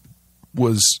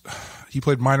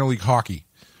played minor league hockey,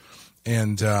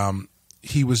 and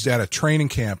he was at a training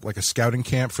camp, like a scouting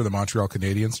camp for the Montreal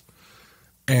Canadiens,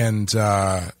 and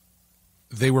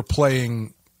they were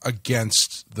playing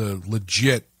against the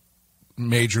legit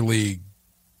major league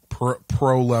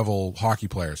pro level hockey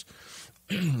players.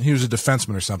 He was a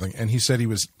defenseman or something, and he said he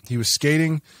was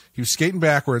skating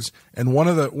backwards, and one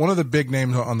of the big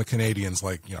names on the Canadiens,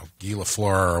 like Guy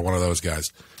Lafleur or one of those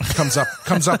guys, comes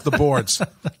up the boards,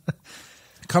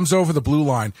 comes over the blue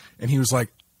line, and he was like,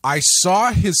 I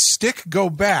saw his stick go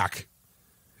back,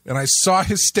 and I saw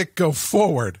his stick go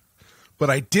forward, but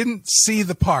I didn't see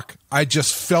the puck. I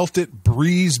just felt it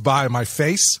breeze by my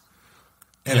face.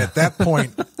 And at that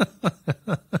point,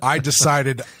 I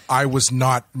decided I was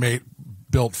not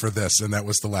built for this, and that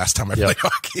was the last time I played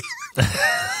hockey.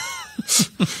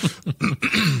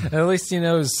 At least he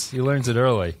knows. He learns it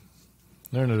early.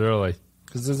 Learn it early.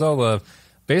 Because there's all the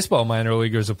baseball minor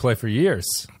leaguers who play for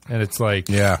years. And it's like,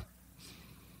 you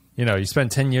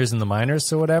spend 10 years in the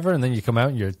minors or whatever, and then you come out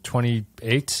and you're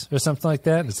 28 or something like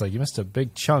that. And it's like you missed a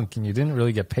big chunk, and you didn't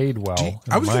really get paid well.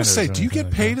 I was going to say, do you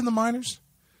get paid in the minors?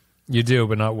 You do,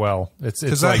 but not well.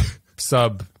 It's like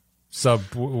sub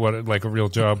what like a real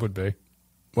job would be.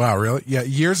 Wow, really? Yeah,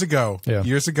 years ago,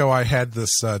 I had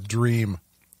this dream,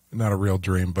 not a real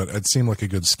dream, but it seemed like a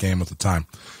good scam at the time.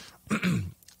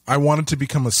 I wanted to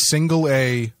become a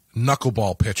single-A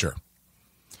knuckleball pitcher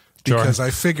because I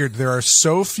figured there are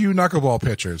so few knuckleball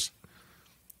pitchers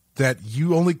that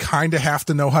you only kind of have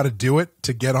to know how to do it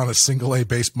to get on a single-A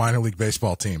minor league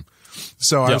baseball team.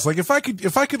 So I was like, if I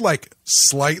could like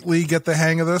slightly get the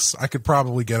hang of this, I could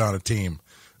probably get on a team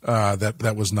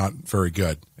that was not very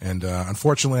good. And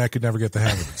unfortunately, I could never get the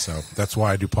hang of it. So that's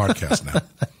why I do podcasts now.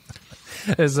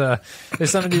 There's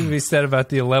something to be said about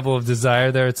the level of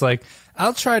desire there. It's like,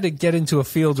 I'll try to get into a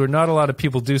field where not a lot of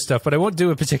people do stuff, but I won't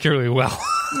do it particularly well.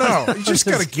 No, you just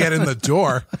got to get in the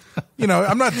door.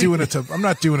 I'm not doing it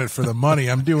for the money.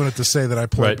 I'm doing it to say that I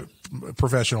play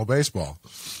professional baseball.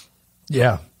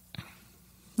 Yeah.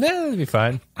 Yeah, it'd be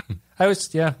fine. I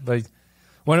was,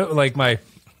 my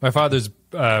father's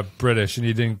British, and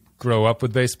he didn't grow up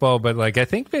with baseball, but like I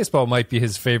think baseball might be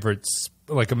his favorite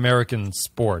like American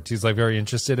sport. He's like very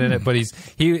interested in it, but he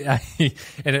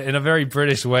in a very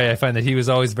British way. I find that he was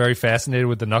always very fascinated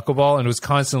with the knuckleball and was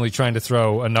constantly trying to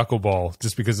throw a knuckleball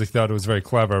just because he thought it was very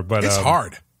clever. But it's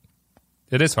hard.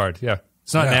 It is hard. Yeah,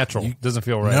 it's not natural. It doesn't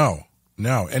feel right.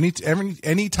 No.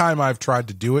 Any time I've tried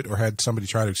to do it or had somebody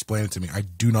try to explain it to me, I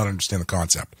do not understand the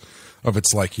concept of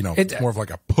it's like, it's more of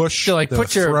like a push. So like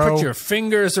put your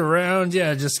fingers around.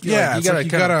 Yeah, just you gotta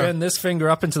bend this finger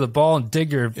up into the ball and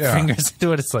dig your fingers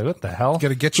into it. It's like, what the hell? You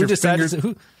gotta get your fingers.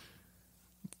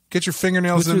 Get your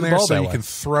fingernails in there so you can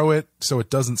throw it so it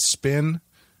doesn't spin.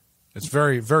 It's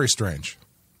very, very strange.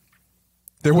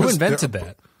 Who invented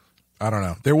that? I don't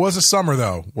know. There was a summer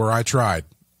though where I tried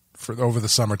over the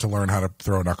summer to learn how to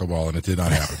throw a knuckleball, and it did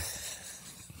not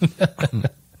happen.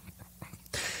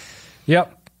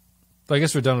 Yep. I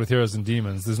guess we're done with Heroes and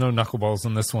Demons. There's no knuckleballs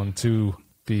in this one to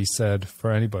be said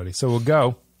for anybody. So we'll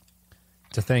go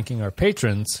to thanking our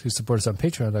patrons who support us on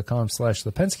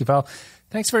patreon.com/thepenskyfile.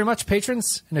 Thanks very much,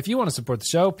 patrons. And if you want to support the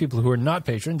show, people who are not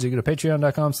patrons, you go to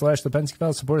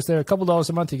patreon.com/thepenskyfile. Support us there. A couple dollars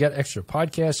a month, you get extra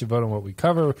podcasts. You vote on what we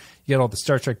cover. You get all the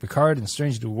Star Trek Picard and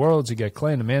Strange New Worlds. You get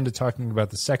Clay and Amanda talking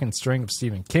about the second string of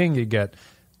Stephen King. You get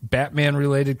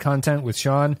Batman-related content with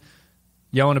Sean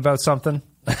yelling about something.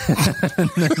 And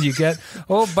then you get a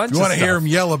whole bunch of stuff. You want to hear him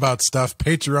yell about stuff,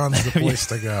 Patreon's the place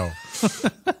to go.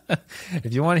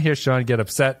 If you want to hear Sean get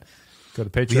upset, go to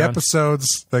Patreon. The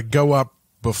episodes that go up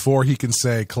before he can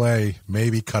say, Clay,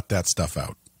 maybe cut that stuff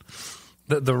out.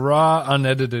 The raw,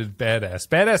 unedited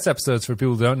badass episodes, for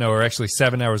people who don't know, are actually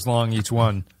 7 hours long each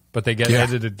one, but they get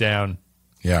edited down.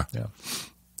 Yeah.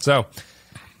 So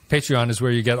Patreon is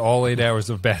where you get all 8 hours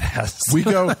of badass.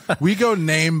 we go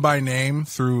name by name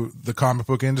through the comic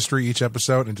book industry each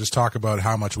episode and just talk about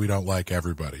how much we don't like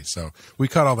everybody. So we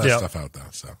cut all that stuff out though.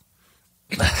 So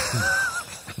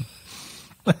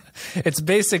it's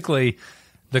basically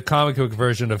the comic book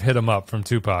version of Hit 'Em Up from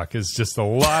Tupac. Is just a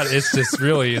lot. It's just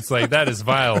really, it's like, that is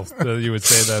vile that you would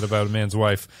say that about a man's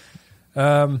wife.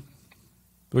 We're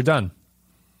done.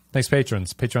 Thanks,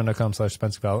 patrons.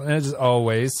 Patreon.com/thepenskyfile. And as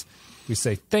always, we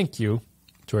say thank you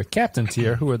to our captain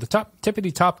tier, who are the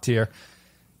tippity top tier.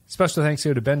 Special thanks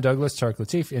here to Ben Douglas, Tarek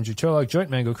Latif, Andrew Cholak, Joint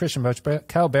Mango, Christian Butch,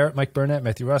 Kyle Barrett, Mike Burnett,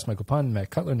 Matthew Ross, Michael Pond, Matt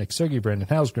Cutler, Nick Sergey, Brandon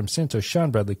Halsgrim, Santos,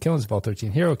 Sean Bradley, Killens, Ball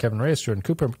 13 Hero, Kevin Reyes, Jordan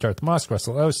Cooper, Darth Moss,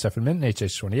 Russell O, Stephen Minton,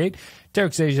 HH28,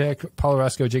 Derek Zajac, Paul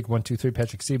Roscoe, Jake123,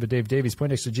 Patrick Seba, Dave Davies,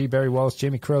 Poindexter G, Barry Wallace,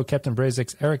 Jamie Crow, Captain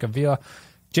Brazix, Eric Avila,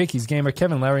 Jakey's Gamer,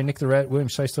 Kevin Lowry, Nick the Rat, William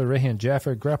Scheisler, Rayhan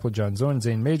Jaffer, Grapple John Zorn,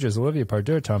 Zane Majors, Olivia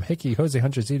Pardur, Tom Hickey, Jose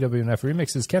Hunter, ZWNF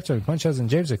Remixes, Captain Punchhouse,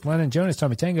 James McLennan, Jonas,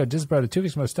 Tommy Tango, Disbrada,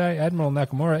 Tuvix Mostai, Admiral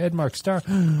Nakamura, Ed Mark Starr,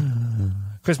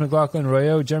 Chris McLaughlin,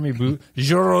 Royo, Jeremy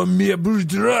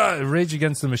Boudra, Rage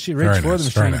Against the Machine, Rage for the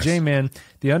Machine, J-Man,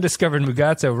 The Undiscovered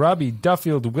Mugato, Robbie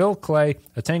Duffield, Will Clay,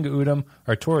 Atanga Udom,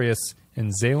 Artorius,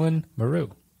 and Zaylin Maru.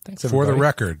 Thanks, everybody, for the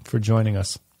record, for joining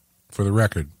us. For the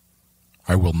record,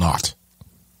 I will not.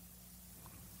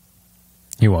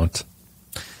 He won't.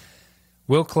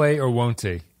 Will Clay or won't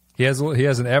he? He has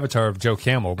an avatar of Joe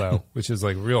Camel, though, which is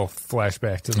like real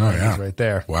flashback to the 90s right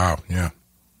there. Wow, yeah.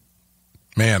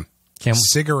 Man,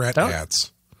 cigarette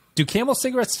ads. Do Camel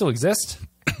cigarettes still exist?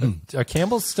 Are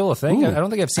Camels still a thing? Ooh, I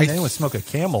don't think I've seen anyone smoke a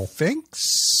Camel. I think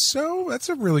so. That's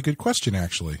a really good question,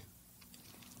 actually.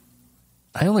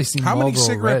 I only see how Marlboro many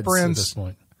cigarette Reds brands at this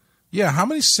point. Yeah, how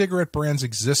many cigarette brands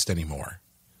exist anymore?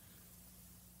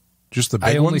 Just the big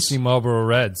ones? I only see Marlboro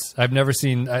Reds. I've never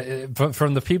seen,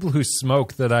 from the people who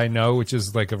smoke that I know, which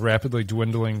is like a rapidly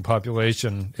dwindling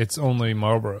population, it's only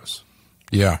Marlboros.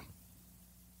 Yeah.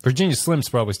 Virginia Slims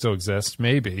probably still exist.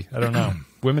 Maybe. I don't know.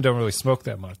 Women don't really smoke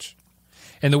that much.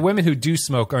 And the women who do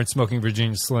smoke aren't smoking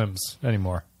Virginia Slims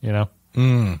anymore, you know?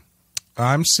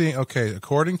 I'm seeing, okay,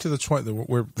 according to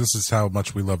the, this is how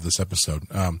much we love this episode.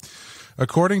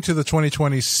 According to the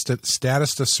 2020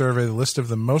 Statista survey, the list of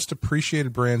the most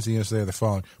appreciated brands in the USA are the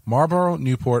following: Marlboro,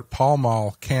 Newport, Pall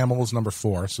Mall, Camel is number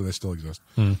 4, so they still exist.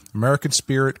 American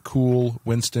Spirit, Cool,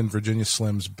 Winston, Virginia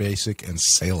Slims, Basic, and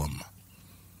Salem.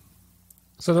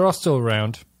 So they're all still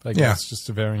around, I guess, just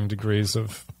to varying degrees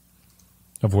of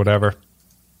whatever.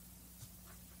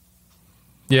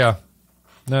 Yeah.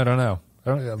 No, I don't know.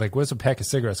 Like, what does a pack of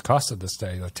cigarettes cost at this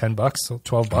day? Like $10,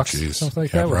 $12, something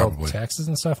like that, with all taxes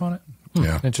and stuff on it.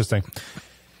 Yeah, interesting.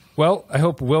 Well, I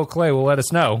hope Will Clay will let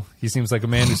us know. He seems like a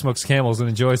man who smokes Camels and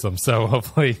enjoys them, so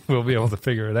hopefully we'll be able to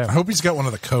figure it out. I hope he's got one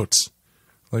of the coats.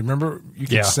 Like, remember you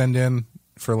could send in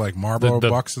for like Marlboro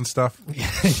bucks and stuff.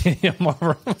 Yeah,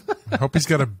 Marlboro. I hope he's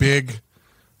got a big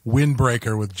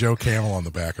windbreaker with Joe Camel on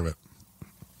the back of it,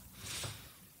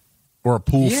 or a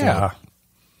pool float.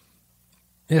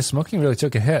 Yeah, smoking really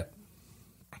took a hit.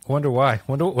 Wonder why.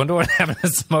 Wonder what happened to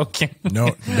smoking. No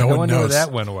one wonder knows. Where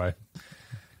that went away.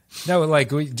 No,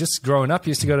 like we just growing up,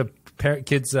 used to go to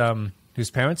kids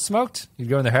whose parents smoked. You'd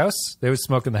go in their house; they would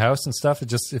smoke in the house and stuff. It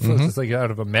feels just like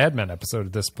out of a Mad Men episode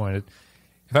at this point.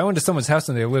 If I went to someone's house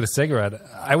and they lit a cigarette,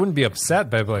 I wouldn't be upset,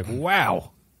 but I'd be like,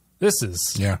 "Wow, this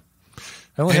is." Yeah.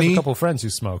 I only have a couple of friends who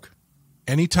smoke.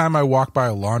 Anytime I walk by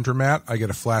a laundromat, I get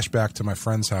a flashback to my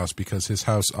friend's house because his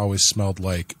house always smelled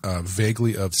like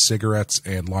vaguely of cigarettes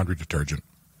and laundry detergent.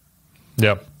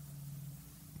 Yep.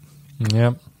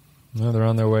 Well, they're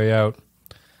on their way out.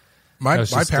 My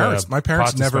parents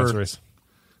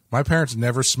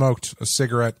never smoked a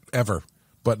cigarette ever,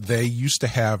 but they used to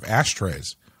have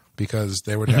ashtrays because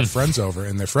they would have friends over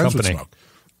and their friends would smoke.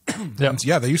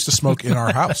 Yeah, they used to smoke in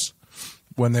our house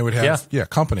when they would have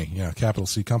company, capital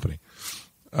C company.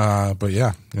 But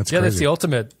yeah, that's crazy.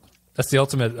 That's the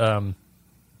ultimate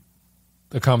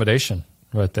accommodation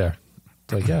right there.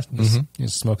 It's like, you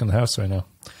smoke in the house right now.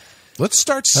 Let's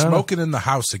start smoking in the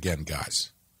house again,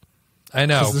 guys. I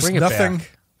know. Bring it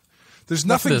back. There's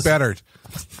nothing better.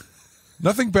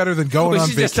 Nothing better than going on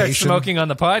vacation. Just start smoking on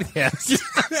the podcast.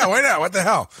 Yeah, why not? What the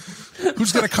hell?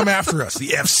 Who's going to come after us? The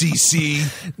FCC?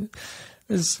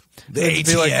 The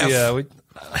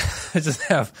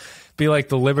ATF? Be like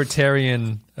the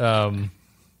libertarian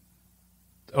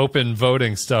open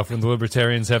voting stuff when the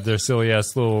libertarians have their silly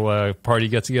ass little party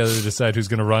get together to decide who's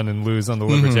going to run and lose on the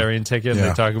libertarian ticket. And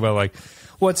they talk about like,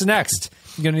 what's next?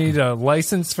 You're going to need a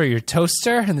license for your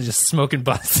toaster, and they're just smoking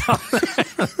butts.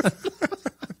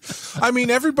 I mean,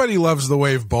 everybody loves the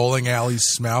way bowling alleys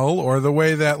smell, or the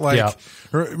way that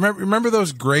remember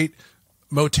those great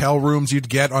motel rooms you'd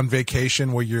get on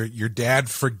vacation where your dad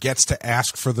forgets to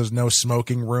ask for the no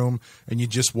smoking room, and you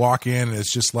just walk in and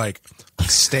it's just like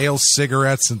stale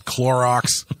cigarettes and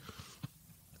Clorox.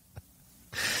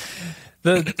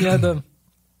 The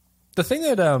thing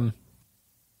that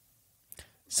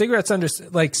cigarettes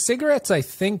I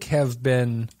think have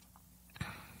been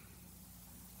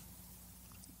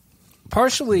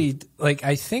partially, like,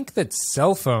 I think that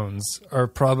cell phones are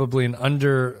probably an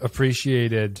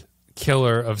underappreciated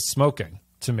killer of smoking.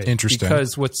 to me. Interesting.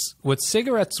 Because what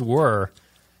cigarettes were,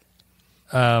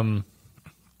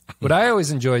 what I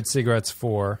always enjoyed cigarettes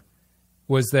for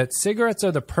was that cigarettes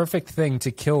are the perfect thing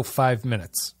to kill 5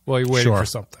 minutes while you're waiting for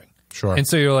something. Sure. And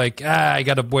so you're like, I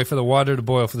got to wait for the water to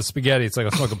boil for the spaghetti. It's like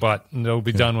I'll smoke a butt, and it'll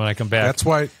be done when I come back. That's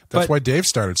why Dave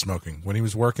started smoking. When he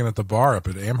was working at the bar up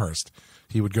at Amherst,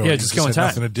 he would go. Yeah, just go in time.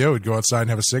 Nothing to do. He'd go outside and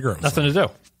have a cigarette. Nothing to do.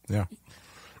 Yeah.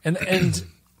 And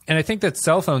I think that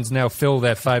cell phones now fill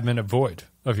that 5-minute void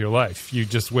of your life. You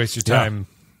just waste your time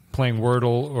playing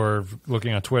Wordle or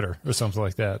looking on Twitter or something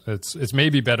like that. It's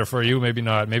maybe better for you, maybe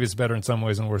not. Maybe it's better in some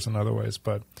ways and worse in other ways,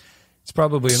 but it's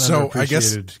probably an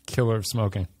underappreciated killer of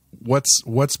smoking.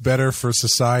 What's better for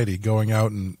society, going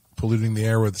out and polluting the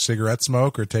air with cigarette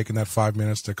smoke, or taking that 5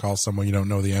 minutes to call someone you don't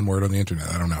know the N-word on the internet?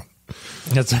 I don't know.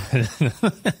 That's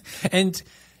and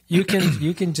you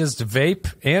can just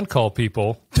vape and call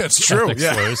people. That's true.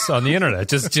 Yeah. On the internet,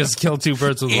 just kill two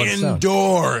birds with one stone.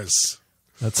 Indoors.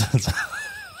 That's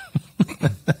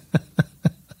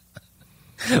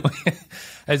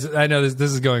I know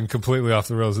this is going completely off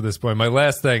the rails at this point. My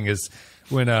last thing is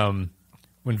when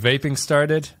vaping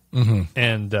started,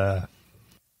 and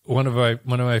one of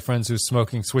my friends who's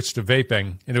smoking switched to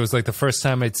vaping, and it was like the first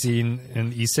time I'd seen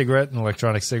an e-cigarette, an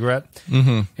electronic cigarette.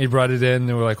 He brought it in, and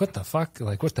we were like, "What the fuck?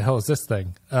 Like, what the hell is this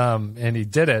thing?" And he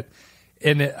did it.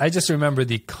 And I just remember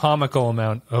the comical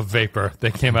amount of vapor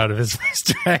that came out of his first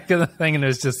track of the thing. And it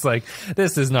was just like,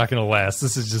 this is not going to last.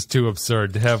 This is just too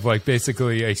absurd to have like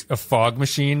basically a fog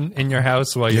machine in your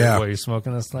house while you're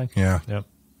smoking this thing. Yeah. Yep.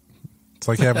 It's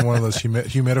like having one of those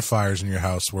humidifiers in your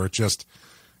house where it's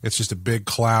just a big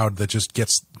cloud that just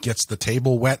gets the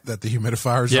table wet that the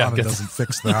humidifiers on and doesn't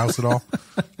fix the house at all.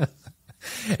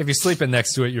 If you're sleeping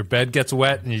next to it, your bed gets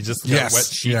wet and you just got wet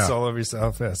sheets all over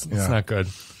yourself. It's not good.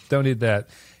 Don't need that.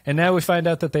 And now we find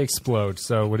out that they explode.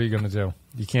 So what are you going to do?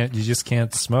 You just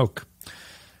can't smoke.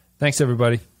 Thanks,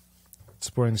 everybody,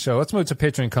 supporting the show. Let's move to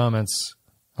Patreon comments.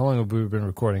 How long have we been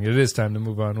recording? It is time to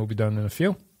move on. We'll be done in a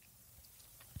few.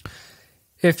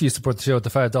 If you support the show at the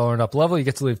 $5 and up level, you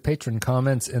get to leave patron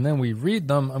comments, and then we read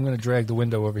them. I'm going to drag the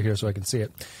window over here so I can see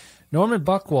it. Norman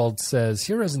Buchwald says,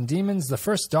 Heroes and Demons, the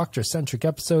first Doctor-centric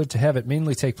episode, to have it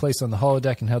mainly take place on the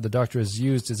holodeck and how the Doctor is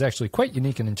used is actually quite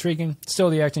unique and intriguing. Still,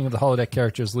 the acting of the holodeck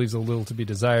characters leaves a little to be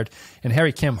desired, and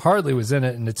Harry Kim hardly was in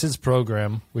it, and it's his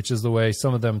program, which is the way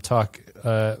some of them talk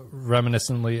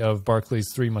reminiscently of Barclay's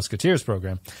Three Musketeers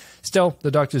program. Still, the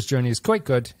Doctor's journey is quite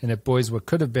good, and it buoys what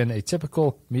could have been a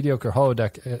typical mediocre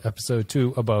holodeck episode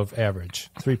to above average.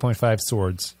 3.5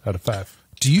 swords out of 5.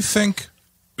 Do you think...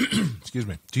 Excuse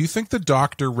me. Do you think the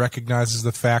Doctor recognizes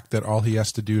the fact that all he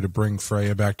has to do to bring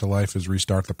Freya back to life is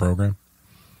restart the program?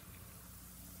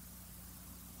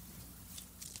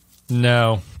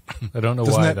 No. I don't know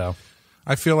why, though.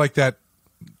 I feel like that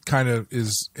kind of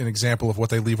is an example of what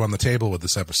they leave on the table with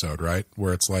this episode, right?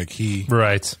 Where it's like he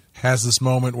has this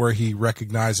moment where he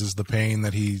recognizes the pain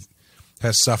that he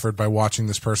has suffered by watching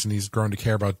this person he's grown to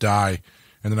care about die.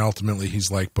 And then ultimately he's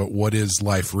like, but what is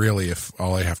life really if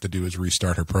all I have to do is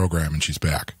restart her program and she's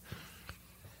back?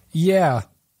 Yeah.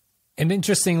 And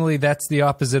interestingly, that's the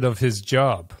opposite of his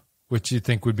job, which you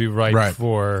think would be right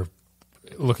for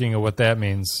looking at what that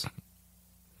means.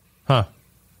 Huh.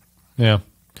 Yeah.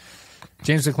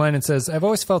 James McLennan says, I've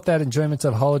always felt that enjoyment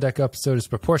of a holodeck episode is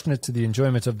proportionate to the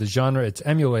enjoyment of the genre it's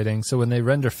emulating, so when they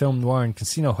render film noir and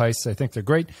casino heists, I think they're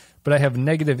great, but I have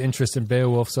negative interest in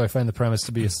Beowulf, so I find the premise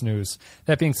to be a snooze.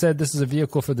 That being said, this is a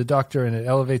vehicle for the Doctor, and it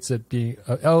elevates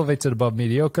it above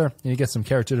mediocre, and you get some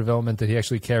character development that he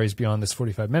actually carries beyond this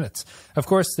 45 minutes. Of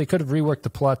course, they could have reworked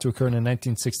the plot to occur in a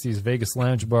 1960s Vegas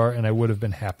lounge bar, and I would have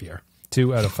been happier.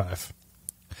 2 out of 5.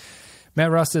 Matt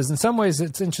Ross says, in some ways,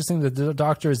 it's interesting that the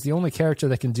Doctor is the only character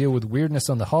that can deal with weirdness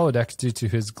on the holodeck due to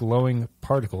his glowing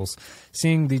particles.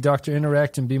 Seeing the Doctor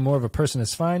interact and be more of a person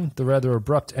is fine. The rather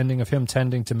abrupt ending of him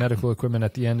tending to medical equipment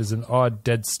at the end is an odd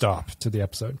dead stop to the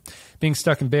episode. Being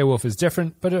stuck in Beowulf is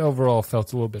different, but it overall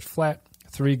felt a little bit flat.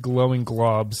 3 glowing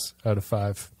globs out of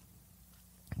 5.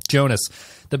 Jonas,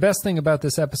 the best thing about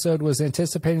this episode was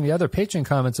anticipating the other patron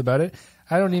comments about it.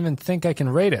 I don't even think I can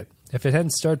rate it. If it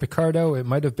hadn't starred Picardo, it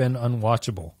might have been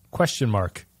unwatchable. Question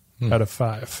mark out of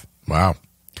 5. Wow.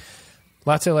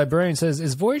 Latte Librarian says,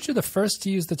 is Voyager the first to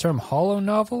use the term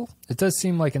holo-novel? It does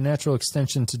seem like a natural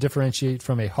extension to differentiate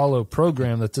from a holo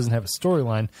program that doesn't have a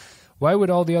storyline. What would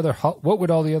all the other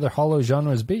holo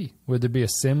genres be? Would there be a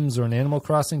Sims or an Animal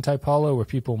Crossing type holo where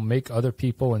people make other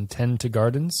people and tend to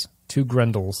gardens? 2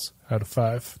 Grendels out of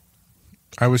 5.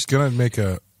 I was going to make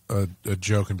a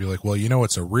joke and be like, well,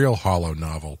 it's a real holo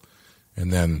novel.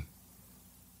 And then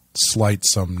slight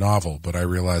some novel, but I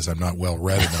realize I'm not well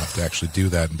read enough to actually do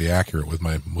that and be accurate with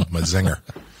my zinger.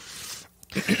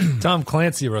 Tom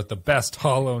Clancy wrote the best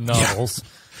holo novels.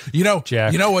 Yeah.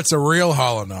 Jack. You know what's a real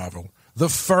holo novel? The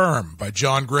Firm by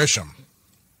John Grisham.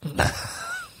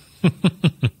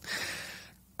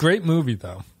 Great movie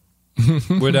though.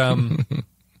 Would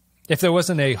if there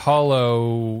wasn't a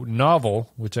holo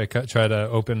novel, which I try to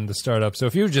open to start up. So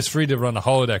if you were just free to run a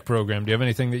holodeck program, do you have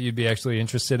anything that you'd be actually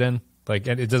interested in? Like,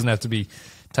 it doesn't have to be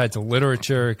tied to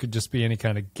literature. It could just be any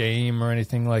kind of game or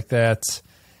anything like that.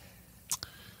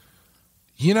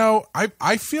 You know,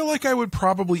 I feel like I would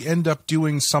probably end up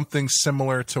doing something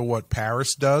similar to what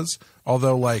Paris does,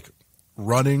 although like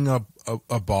running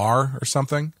a bar or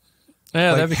something.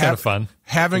 Yeah, like that'd be kind of fun.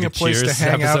 Having like a place Cheers to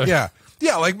hang episode. out. Yeah.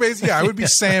 Yeah, like basically, I would be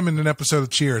Sam in an episode of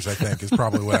Cheers, I think, is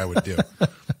probably what I would do.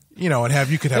 You know, and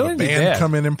you could have a band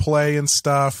come in and play and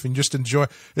stuff and just enjoy.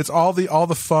 It's all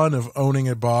the fun of owning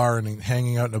a bar and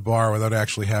hanging out in a bar without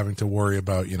actually having to worry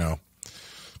about, you know,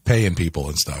 paying people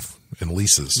and stuff and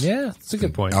leases. Yeah, that's a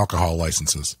good point. Alcohol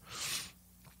licenses.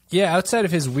 Yeah, outside of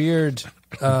his weird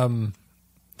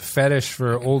fetish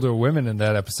for older women in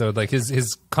that episode, like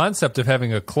his concept of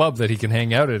having a club that he can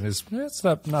hang out in is it's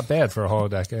not bad for a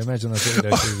holodeck. I imagine that's what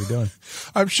he'd actually be doing.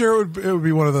 I'm sure it would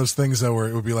be one of those things though where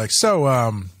it would be like,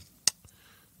 so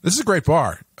this is a great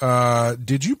bar.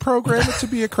 Did you program it to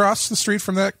be across the street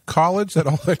from that college,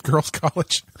 that girls'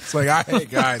 college? It's like, hey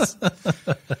guys,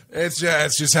 it's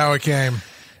just how it came.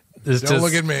 Don't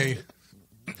look at me.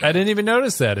 I didn't even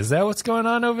notice that. Is that what's going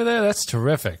on over there? That's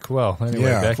terrific. Well, anyway,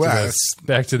 yeah,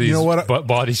 back to these you know what,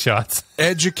 body shots.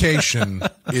 Education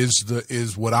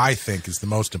is what I think is the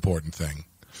most important thing.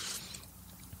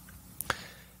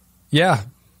 Yeah.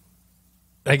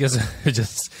 I guess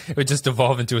it would just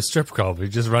evolve into a strip club. You're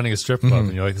just running a strip club,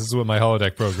 and you're like, this is what my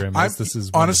holodeck program is. This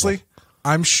is wonderful. Honestly,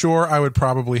 I'm sure I would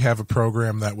probably have a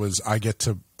program that was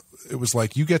it was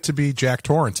like, you get to be Jack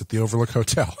Torrance at the Overlook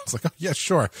Hotel. It's like, oh, yeah,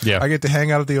 sure. Yeah. I get to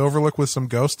hang out at the Overlook with some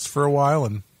ghosts for a while,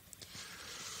 and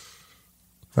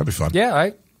that'd be fun.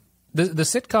 Yeah, the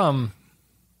sitcom,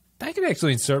 I could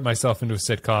actually insert myself into a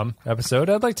sitcom episode.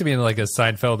 I'd like to be in like a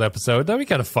Seinfeld episode. That'd be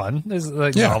kind of fun. There's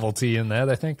like novelty in that.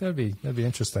 I think that'd be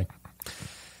interesting.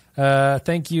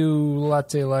 Thank you,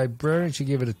 Latte Librarian. She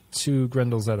gave it a 2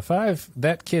 Grendels out of 5.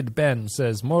 That Kid Ben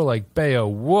says, more like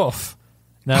Beowulf.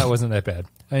 No, it wasn't that bad.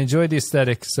 I enjoyed the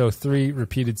aesthetic, so 3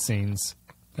 repeated scenes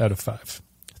out of 5.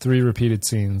 3 repeated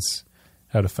scenes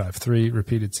out of 5. 3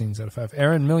 repeated scenes out of 5.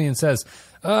 Aaron Million says,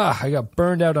 I got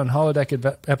burned out on holodeck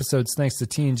episodes thanks to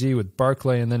TNG with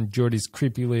Barclay and then Geordie's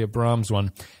creepy Leah Brahms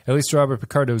one. At least Robert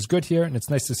Picardo is good here, and it's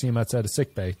nice to see him outside of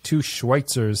sickbay. 2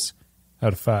 Schweitzers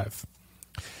out of 5.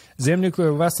 Zam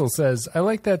Nuclear Vessel says, I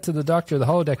like that to the Doctor, the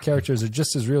holodeck characters are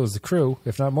just as real as the crew,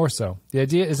 if not more so. The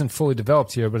idea isn't fully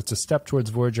developed here, but it's a step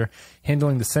towards Voyager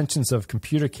handling the sentience of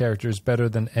computer characters better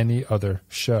than any other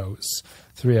shows.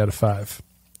 3 out of 5.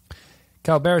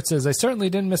 Kyle Barrett says, I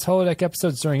certainly didn't miss holodeck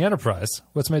episodes during Enterprise.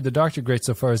 What's made the Doctor great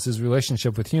so far is his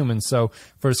relationship with humans, so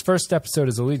for his first episode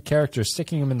as a lead character,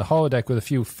 sticking him in the holodeck with a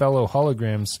few fellow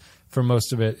holograms for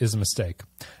most of it is a mistake.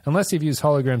 Unless he views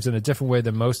holograms in a different way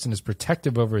than most and is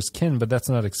protective over his kin, but that's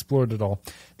not explored at all.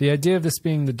 The idea of this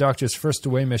being the Doctor's first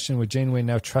away mission, with Janeway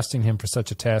now trusting him for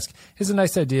such a task, is a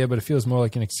nice idea, but it feels more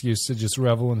like an excuse to just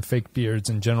revel in fake beards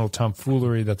and general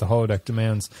tomfoolery that the holodeck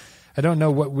demands. I don't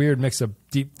know what weird mix of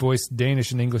deep-voiced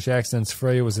Danish and English accents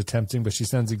Freya was attempting, but she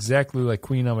sounds exactly like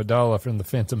Queen Amidala from The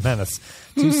Phantom Menace.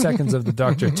 2 seconds of the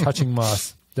Doctor touching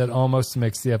Moss that almost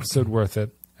makes the episode worth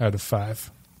it out of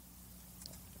 5.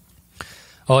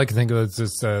 All I can think of is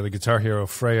just, the Guitar Hero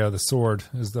Freya, the Sword.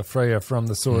 Is the Freya from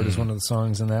the Sword is one of the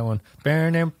songs in that one.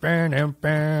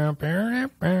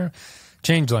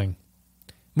 Changeling.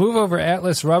 Move over,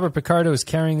 Atlas. Robert Picardo is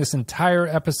carrying this entire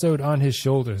episode on his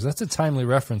shoulders. That's a timely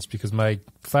reference because my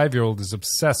 5-year-old is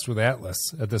obsessed with Atlas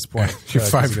at this point. Your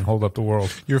 5 he can hold up the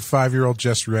world. Your 5-year-old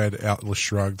just read Atlas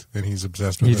Shrugged, and he's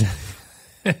obsessed with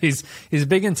it. He's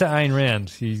big into Ayn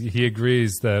Rand. He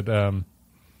agrees that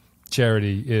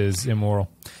charity is immoral.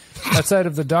 Outside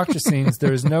of the Doctor scenes,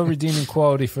 there is no redeeming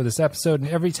quality for this episode, and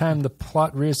every time the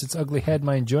plot rears its ugly head,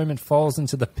 my enjoyment falls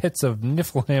into the pits of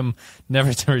Niflheim,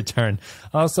 never to return.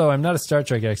 Also, I'm not a Star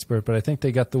Trek expert, but I think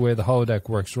they got the way the holodeck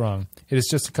works wrong. It is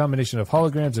just a combination of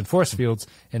holograms and force fields,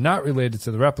 and not related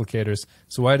to the replicators,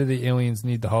 so why do the aliens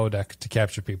need the holodeck to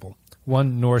capture people?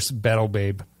 1 Norse battle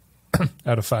babe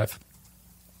out of 5.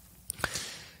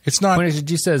 It's not...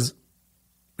 G says...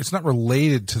 It's not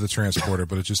related to the transporter,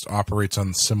 but it just operates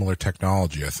on similar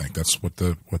technology. I think that's what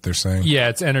they're saying. Yeah,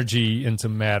 it's energy into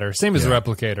matter. Same as the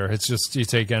replicator. It's just you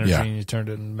take energy and you turn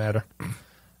it into matter.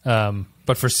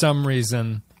 But for some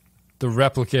reason, the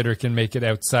replicator can make it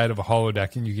outside of a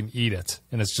holodeck and you can eat it,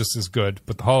 and it's just as good.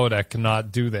 But the holodeck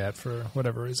cannot do that for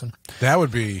whatever reason. That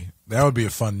would be a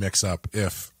fun mix-up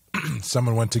if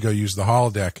someone went to go use the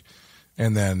holodeck,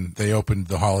 and then they opened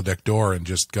the holodeck door and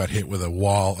just got hit with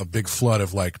a big flood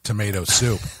of like tomato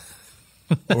soup.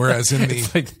 Whereas in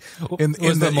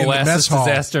the mess hall,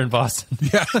 disaster in Boston,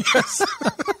 yeah, yes.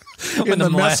 in the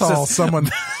mess hall,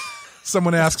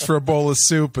 someone asks for a bowl of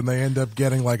soup and they end up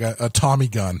getting like a Tommy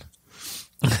gun.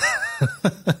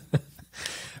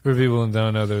 For people who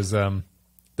don't know,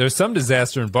 there's some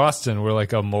disaster in Boston where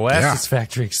like a molasses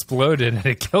factory exploded and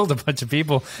it killed a bunch of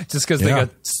people just because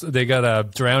they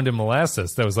got drowned in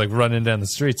molasses that was like running down the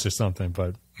streets or something.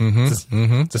 But it's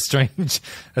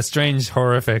a strange,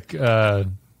 horrific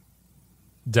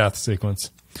death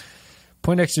sequence.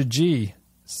 Point Extra G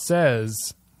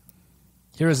says,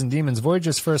 Heroes and Demons,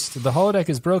 Voyager's first, the holodeck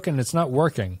is broken, it's not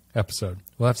working episode.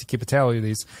 We'll have to keep a tally of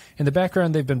these. In the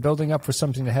background, they've been building up for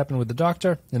something to happen with the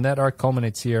Doctor, and that arc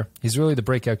culminates here. He's really the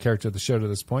breakout character of the show to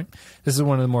this point. This is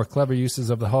one of the more clever uses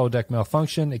of the holodeck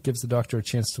malfunction. It gives the Doctor a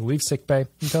chance to leave sickbay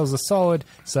and tells a solid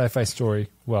sci-fi story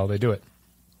while they do it.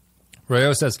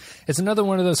 Royo says, it's another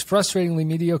one of those frustratingly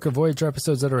mediocre Voyager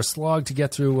episodes that are a slog to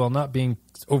get through while not being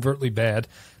overtly bad.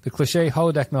 The cliche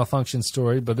holodeck malfunction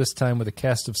story, but this time with a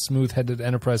cast of smooth-headed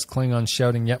Enterprise Klingons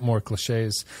shouting yet more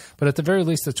cliches. But at the very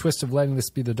least, the twist of letting this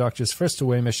be the Doctor's first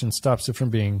away mission stops it from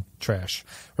being trash.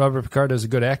 Robert Picardo is a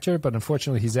good actor, but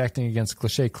unfortunately he's acting against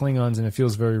cliche Klingons and it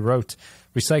feels very rote.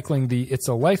 Recycling the it's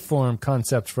a life form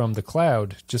concept from The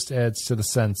Cloud just adds to the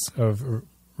sense of,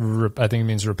 I think it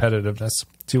means repetitiveness.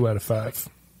 2 out of 5.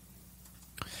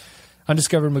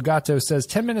 Undiscovered Mugato says,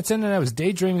 10 minutes in and I was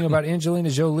daydreaming about Angelina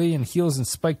Jolie in heels and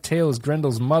spiked tail as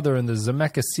Grendel's mother in the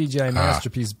Zemeckis CGI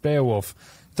masterpiece Beowulf.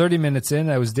 30 minutes in,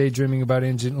 I was daydreaming about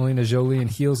Angelina Jolie in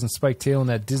heels and spiked tail in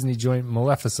that Disney joint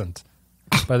Maleficent.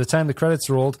 By the time the credits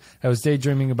rolled, I was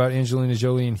daydreaming about Angelina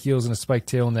Jolie in heels and a spiked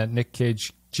tail in that Nick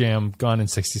Cage jam Gone in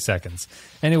 60 Seconds.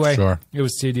 Anyway, It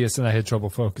was tedious and I had trouble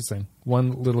focusing.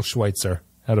 1 little Schweitzer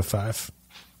out of 5.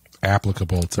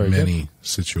 Applicable to many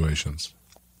situations.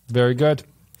 Very good.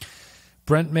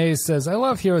 Brent Mays says, I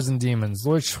love Heroes and Demons.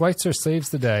 Lord Schweitzer saves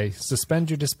the day. Suspend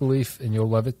your disbelief and you'll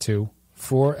love it too.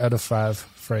 4 out of 5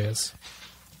 Freyas.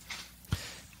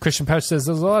 Christian Pouch says,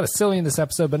 there's a lot of silly in this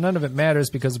episode, but none of it matters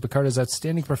because of Picardo's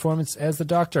outstanding performance as the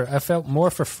Doctor. I felt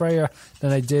more for Freya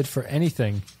than I did for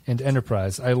anything in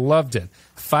Enterprise. I loved it.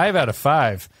 5 out of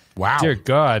 5. Wow. Dear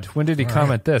God. When did he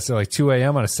comment this? At like 2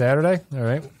 a.m. on a Saturday? All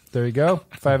right. There you go.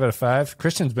 5 out of 5.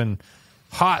 Christian's been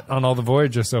hot on all the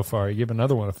Voyager so far. He gave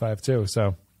another one a 5 too.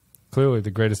 So clearly the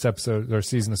greatest episode or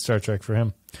season of Star Trek for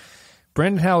him.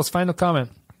 Brandon Howell's final comment.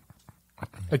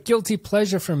 A guilty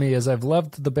pleasure for me as I've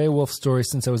loved the Beowulf story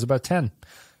since I was about 10.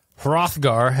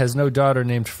 Hrothgar has no daughter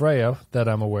named Freya that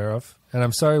I'm aware of. And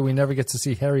I'm sorry we never get to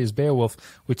see Harry as Beowulf,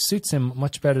 which suits him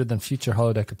much better than future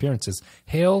holodeck appearances.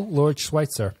 Hail Lord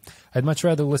Schweitzer. I'd much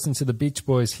rather listen to the Beach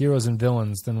Boys' Heroes and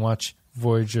Villains than watch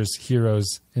Voyager's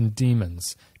Heroes and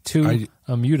Demons. 2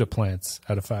 mutaplants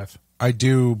out of 5. I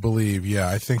do believe,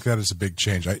 I think that is a big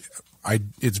change.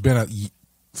 It's been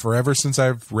forever since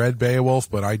I've read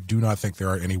Beowulf, but I do not think there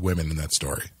are any women in that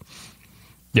story.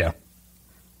 Yeah.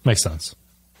 Makes sense.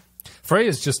 Freya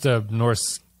is just a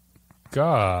Norse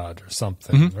god or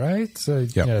something, right? So,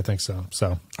 yeah, I think so.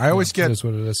 So I always get, it is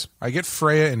what it is. I get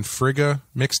Freya and Frigga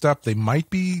mixed up. They might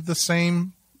be the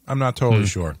same. I'm not totally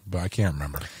sure, but I can't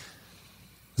remember.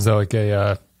 Is that like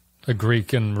a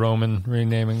Greek and Roman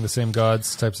renaming the same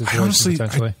gods type situation? Honestly,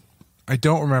 potentially? I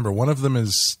don't remember. One of them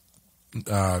is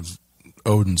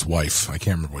Odin's wife. I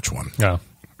can't remember which one. Yeah.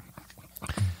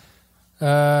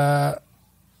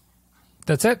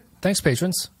 That's it. Thanks,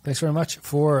 patrons. Thanks very much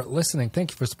for listening. Thank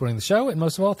you for supporting the show. And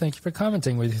most of all, thank you for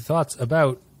commenting with your thoughts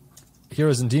about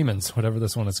Heroes and Demons, whatever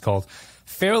this one is called.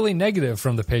 Fairly negative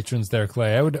from the patrons there,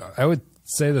 Clay. I would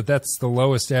say that that's the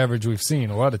lowest average we've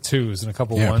seen. A lot of 2s and a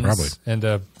couple 1s. Probably. And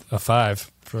a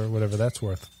 5 for whatever that's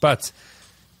worth. But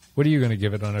what are you going to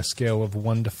give it on a scale of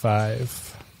 1 to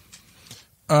 5?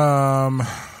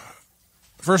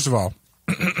 First of all,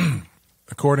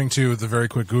 according to the very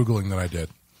quick Googling that I did,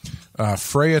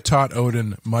 Freya taught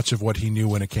Odin much of what he knew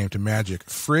when it came to magic.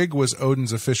 Frigg was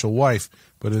Odin's official wife,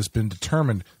 but it has been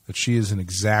determined that she is an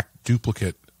exact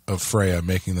duplicate of Freya,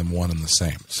 making them one and the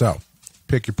same. So,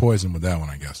 pick your poison with that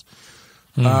one, I guess.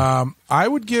 I'm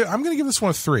going to give this one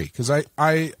a 3 because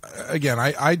I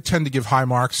tend to give high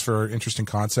marks for interesting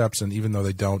concepts, and even though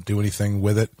they don't do anything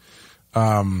with it,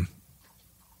 the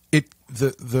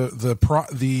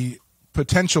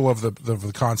potential of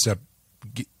the concept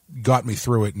got me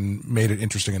through it and made it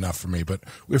interesting enough for me. But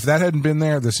if that hadn't been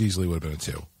there, this easily would have been a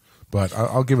 2. but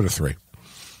I'll give it a 3.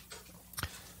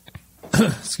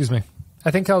 Excuse me.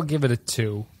 I think I'll give it a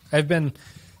 2. I've been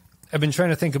trying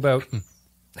to think about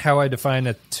how I define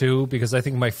a 2, because I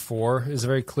think my 4 is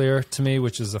very clear to me,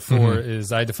 which is a 4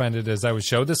 is I define it as I would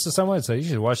show this to someone and say, you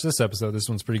should watch this episode. This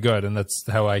one's pretty good. And that's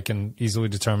how I can easily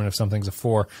determine if something's a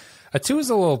 4. A 2 is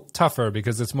a little tougher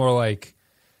because it's more like,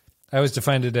 I always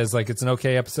defined it as like it's an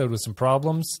okay episode with some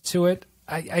problems to it.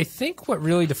 I think what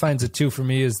really defines a 2 for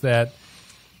me is that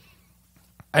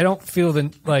I don't feel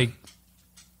like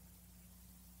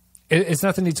it's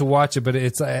not the need to watch it, but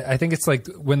I think it's like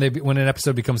when an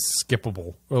episode becomes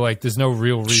skippable, or like there's no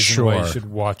real reason why you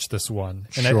should watch this one.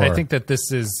 And I think that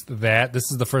this is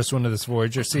the first one of this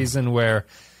Voyager season where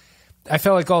I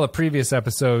felt like all the previous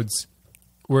episodes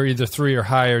were either 3 or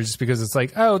higher, just because it's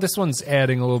like, oh, this one's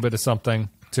adding a little bit of something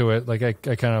to it. Like I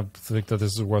kind of think that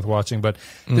this is worth watching. But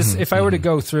this, if I were to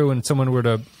go through and someone were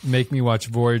to make me watch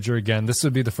Voyager again, this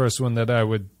would be the first one that I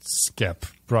would skip.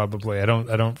 Probably. I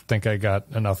don't think I got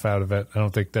enough out of it. I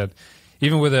don't think that,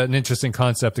 even with an interesting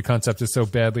concept, the concept is so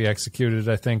badly executed,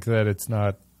 I think that it's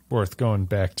not worth going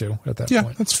back to at that point.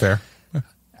 Yeah, that's fair.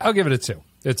 I'll give it a 2.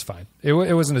 It's fine. It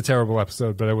wasn't a terrible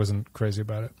episode, but I wasn't crazy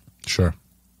about it. Sure.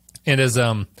 And as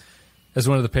one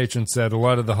of the patrons said, a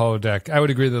lot of the holodeck, I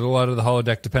would agree that a lot of the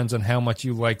holodeck depends on how much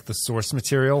you like the source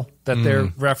material that they're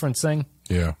referencing.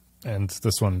 Yeah. And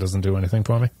this one doesn't do anything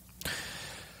for me.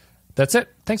 That's it.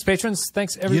 Thanks, patrons.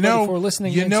 Thanks, everybody, for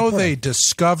listening. You know they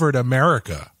discovered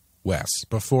America, Wes,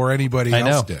 before anybody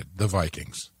else did, the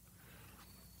Vikings.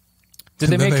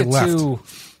 Did they make it to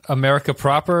America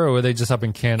proper, or were they just up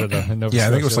in Canada and Nova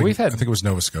Scotia? I think it was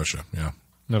Nova Scotia, yeah.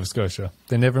 Nova Scotia.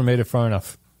 They never made it far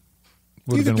enough.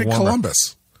 Neither did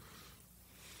Columbus.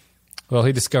 Well,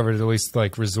 he discovered at least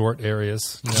like resort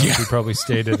areas. You know? He probably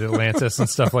stayed at Atlantis and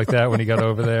stuff like that when he got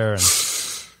over there, and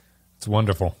it's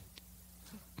wonderful.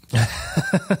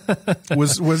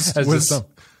 Was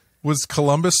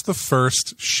Columbus the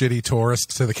first shitty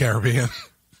tourist to the Caribbean?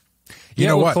 You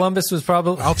know what? Columbus was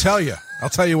probably. I'll tell you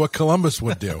what Columbus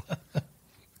would do.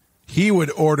 He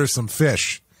would order some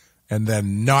fish and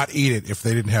then not eat it if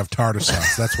they didn't have tartar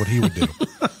sauce. That's what he would do.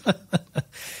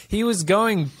 He was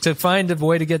going to find a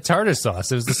way to get tartar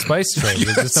sauce. It was the spice trade.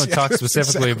 They just don't talk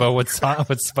specifically about what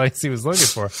spice he was looking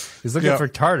for. He's looking for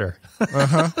tartar.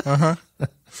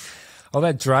 All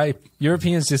that dry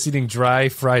Europeans just eating dry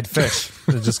fried fish.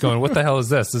 They're just going, what the hell is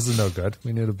this? This is no good.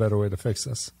 We need a better way to fix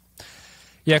this.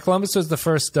 Yeah, Columbus was the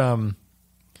first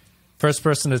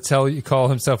person to call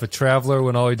himself a traveler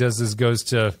when all he does is goes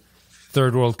to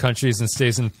third world countries and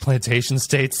stays in plantation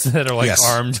states that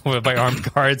are armed by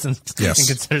armed guards and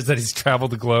considers that he's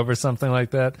traveled the globe or something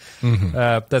like that.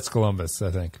 That's Columbus,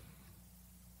 I think.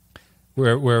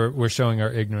 We're showing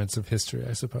our ignorance of history,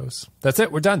 I suppose. That's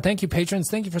it. We're done. Thank you, patrons.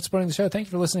 Thank you for supporting the show. Thank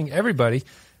you for listening, everybody.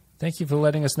 Thank you for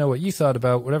letting us know what you thought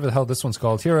about whatever the hell this one's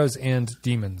called, Heroes and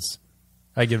Demons.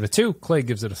 I give it a 2. Clay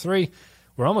gives it a 3.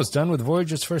 We're almost done with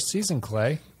Voyager's first season,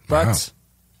 Clay. But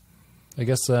I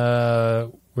guess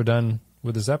we're done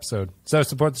with this episode. So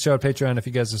support the show at Patreon if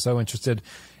you guys are so interested.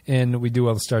 And we do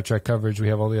all the Star Trek coverage. We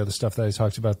have all the other stuff that I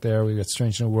talked about there. We've got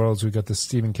Strange New Worlds. We've got the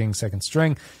Stephen King second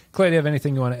string. Clay, do you have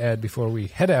anything you want to add before we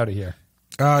head out of here?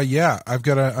 Yeah, I've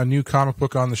got a new comic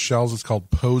book on the shelves. It's called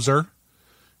Poser.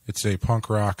 It's a punk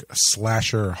rock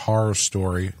slasher horror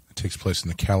story. It takes place in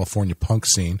the California punk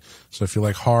scene. So if you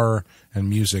like horror and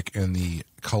music and the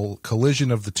collision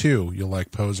of the two, you'll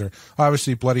like Poser.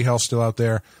 Obviously, Bloody Hell's still out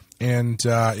there. And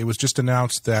it was just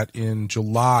announced that in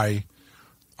July,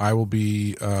 I will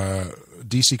be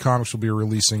DC Comics will be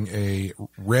releasing a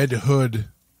Red Hood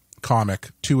comic,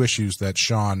 2 issues that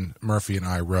Sean Murphy and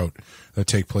I wrote that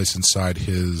take place inside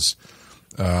his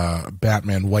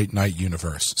Batman White Knight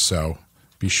universe. So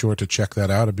be sure to check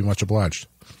that out. I'd be much obliged.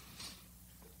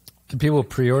 Can people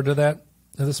pre-order that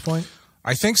at this point?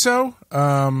 I think so. Do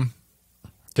you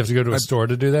have to go to a store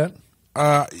to do that?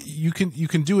 You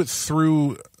can do it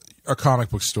through a comic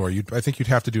book store. I think you'd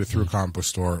have to do it through a comic book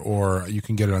store, or you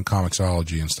can get it on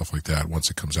Comixology and stuff like that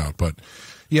once it comes out. But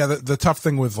yeah, the tough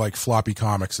thing with like floppy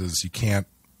comics is you can't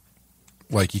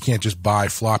just buy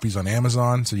floppies on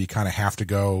Amazon, so you kind of have to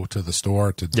go to the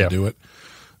store to do it.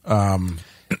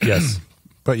 Yes,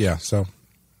 but yeah, so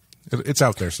it's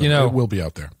out there. So it will be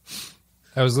out there.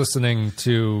 I was listening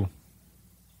to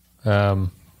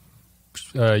you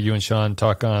and Sean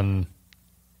talk on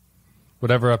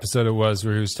whatever episode it was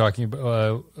where he was talking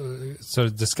about sort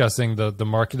of discussing the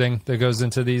marketing that goes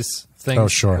into these things. Oh,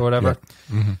 sure. Or whatever.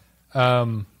 Yeah.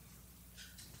 Mm-hmm.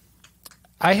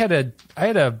 I had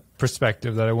a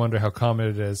perspective that I wonder how common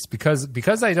it is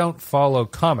because I don't follow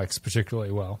comics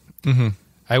particularly well. Mm-hmm.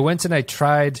 I went and I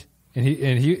tried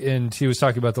and he was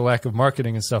talking about the lack of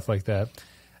marketing and stuff like that.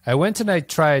 I went and I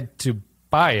tried to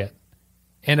buy it,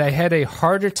 and I had a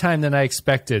harder time than I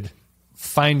expected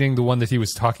finding the one that he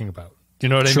was talking about. Do you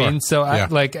know what I mean? So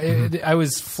I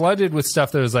was flooded with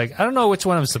stuff that was like, I don't know which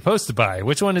one I'm supposed to buy.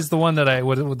 Which one is the one that I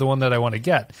want to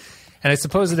get? And I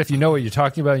suppose that if you know what you're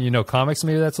talking about and you know comics,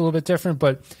 maybe that's a little bit different.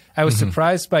 But I was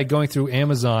surprised by going through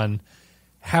Amazon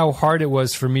how hard it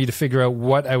was for me to figure out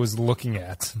what I was looking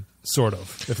at, sort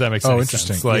of, if that makes any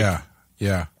sense. Like,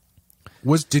 yeah.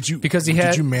 Did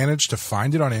you manage to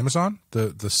find it on Amazon?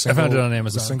 The single, I found it on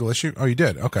Amazon. The single issue? Oh, you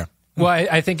did? Okay. Well,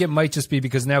 I think it might just be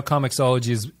because now Comixology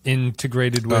is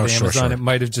integrated with Amazon. Sure. It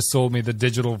might have just sold me the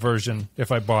digital version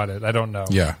if I bought it. I don't know.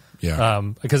 Yeah.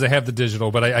 Because I have the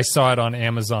digital, but I saw it on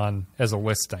Amazon as a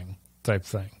listing type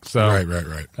thing. So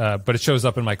right. But it shows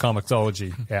up in my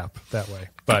Comixology app that way.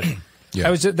 But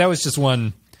that was just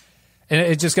one, and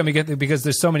it just got me because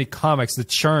there's so many comics. The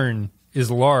churn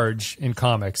is large in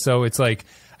comics, so it's like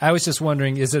I was just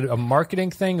wondering: is it a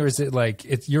marketing thing, or is it like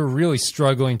you're really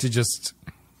struggling to just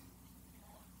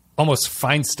almost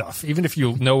find stuff? Even if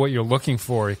you know what you're looking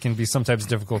for, it can be sometimes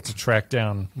difficult to track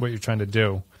down what you're trying to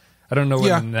do. I don't know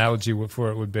what an analogy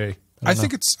for it would be. I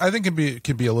think it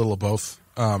can be a little of both.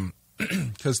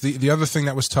 Because the other thing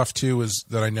that was tough too is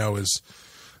that I know is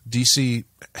DC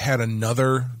had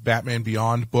another Batman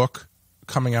Beyond book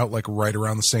coming out like right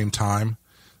around the same time,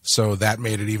 so that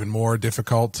made it even more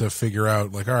difficult to figure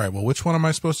out like, all right, well, which one am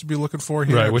I supposed to be looking for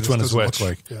here? Right, which one is which?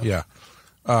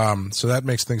 So that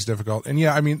makes things difficult. And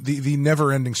I mean, the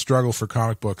never-ending struggle for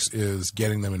comic books is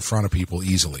getting them in front of people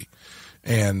easily.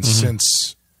 And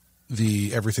since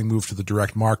everything moved to the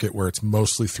direct market where it's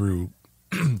mostly through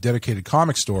dedicated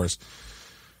comic stores,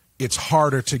 it's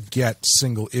harder to get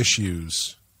single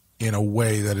issues in a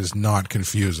way that is not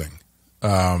confusing.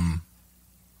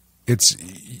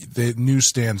 The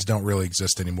newsstands don't really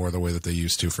exist anymore the way that they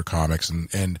used to for comics,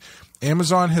 and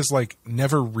Amazon has like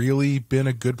never really been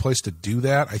a good place to do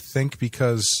that. I think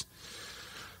because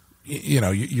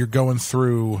you're going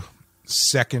through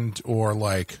second or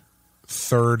like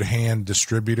third hand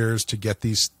distributors to get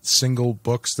these single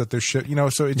books that they're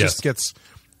so it just gets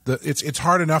it's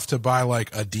hard enough to buy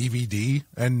like a DVD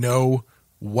and know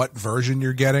what version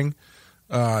you're getting.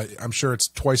 I'm sure it's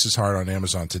twice as hard on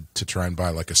Amazon to try and buy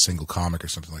like a single comic or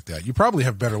something like that. You probably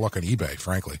have better luck on eBay,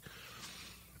 frankly.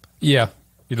 Yeah,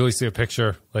 you'd at least see a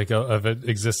picture like of it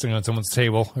existing on someone's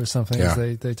table or something as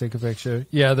they take a picture.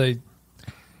 Yeah,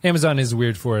 Amazon is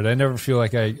weird for it. I never feel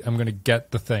like I'm going to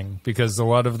get the thing because a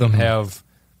lot of them have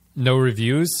no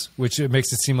reviews, which it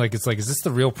makes it seem like it's like, is this the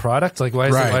real product? Like, why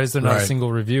is there not a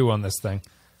single review on this thing?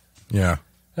 Yeah.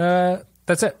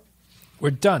 That's it. We're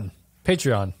done.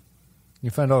 Patreon. You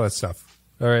find all that stuff.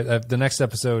 All right. The next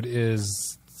episode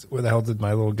is, where the hell did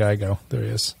my little guy go? There he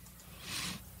is.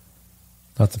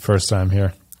 Not the first time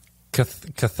here.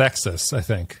 Cathexis, I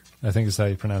think. I think is how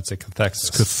you pronounce it.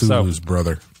 Cathexis. It's Cthulhu's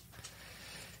brother.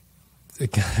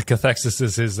 Cathexis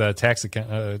is his tax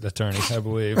attorney, I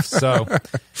believe. So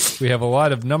we have a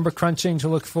lot of number crunching to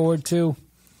look forward to.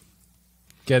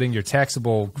 Getting your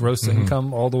taxable gross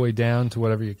income all the way down to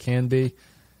whatever you can be.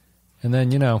 And then,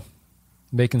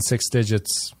 making six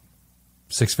figures,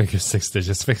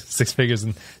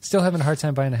 and still having a hard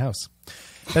time buying a house.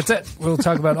 That's it. We'll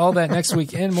talk about all that next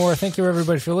week and more. Thank you,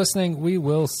 everybody, for listening. We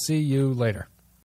will see you later.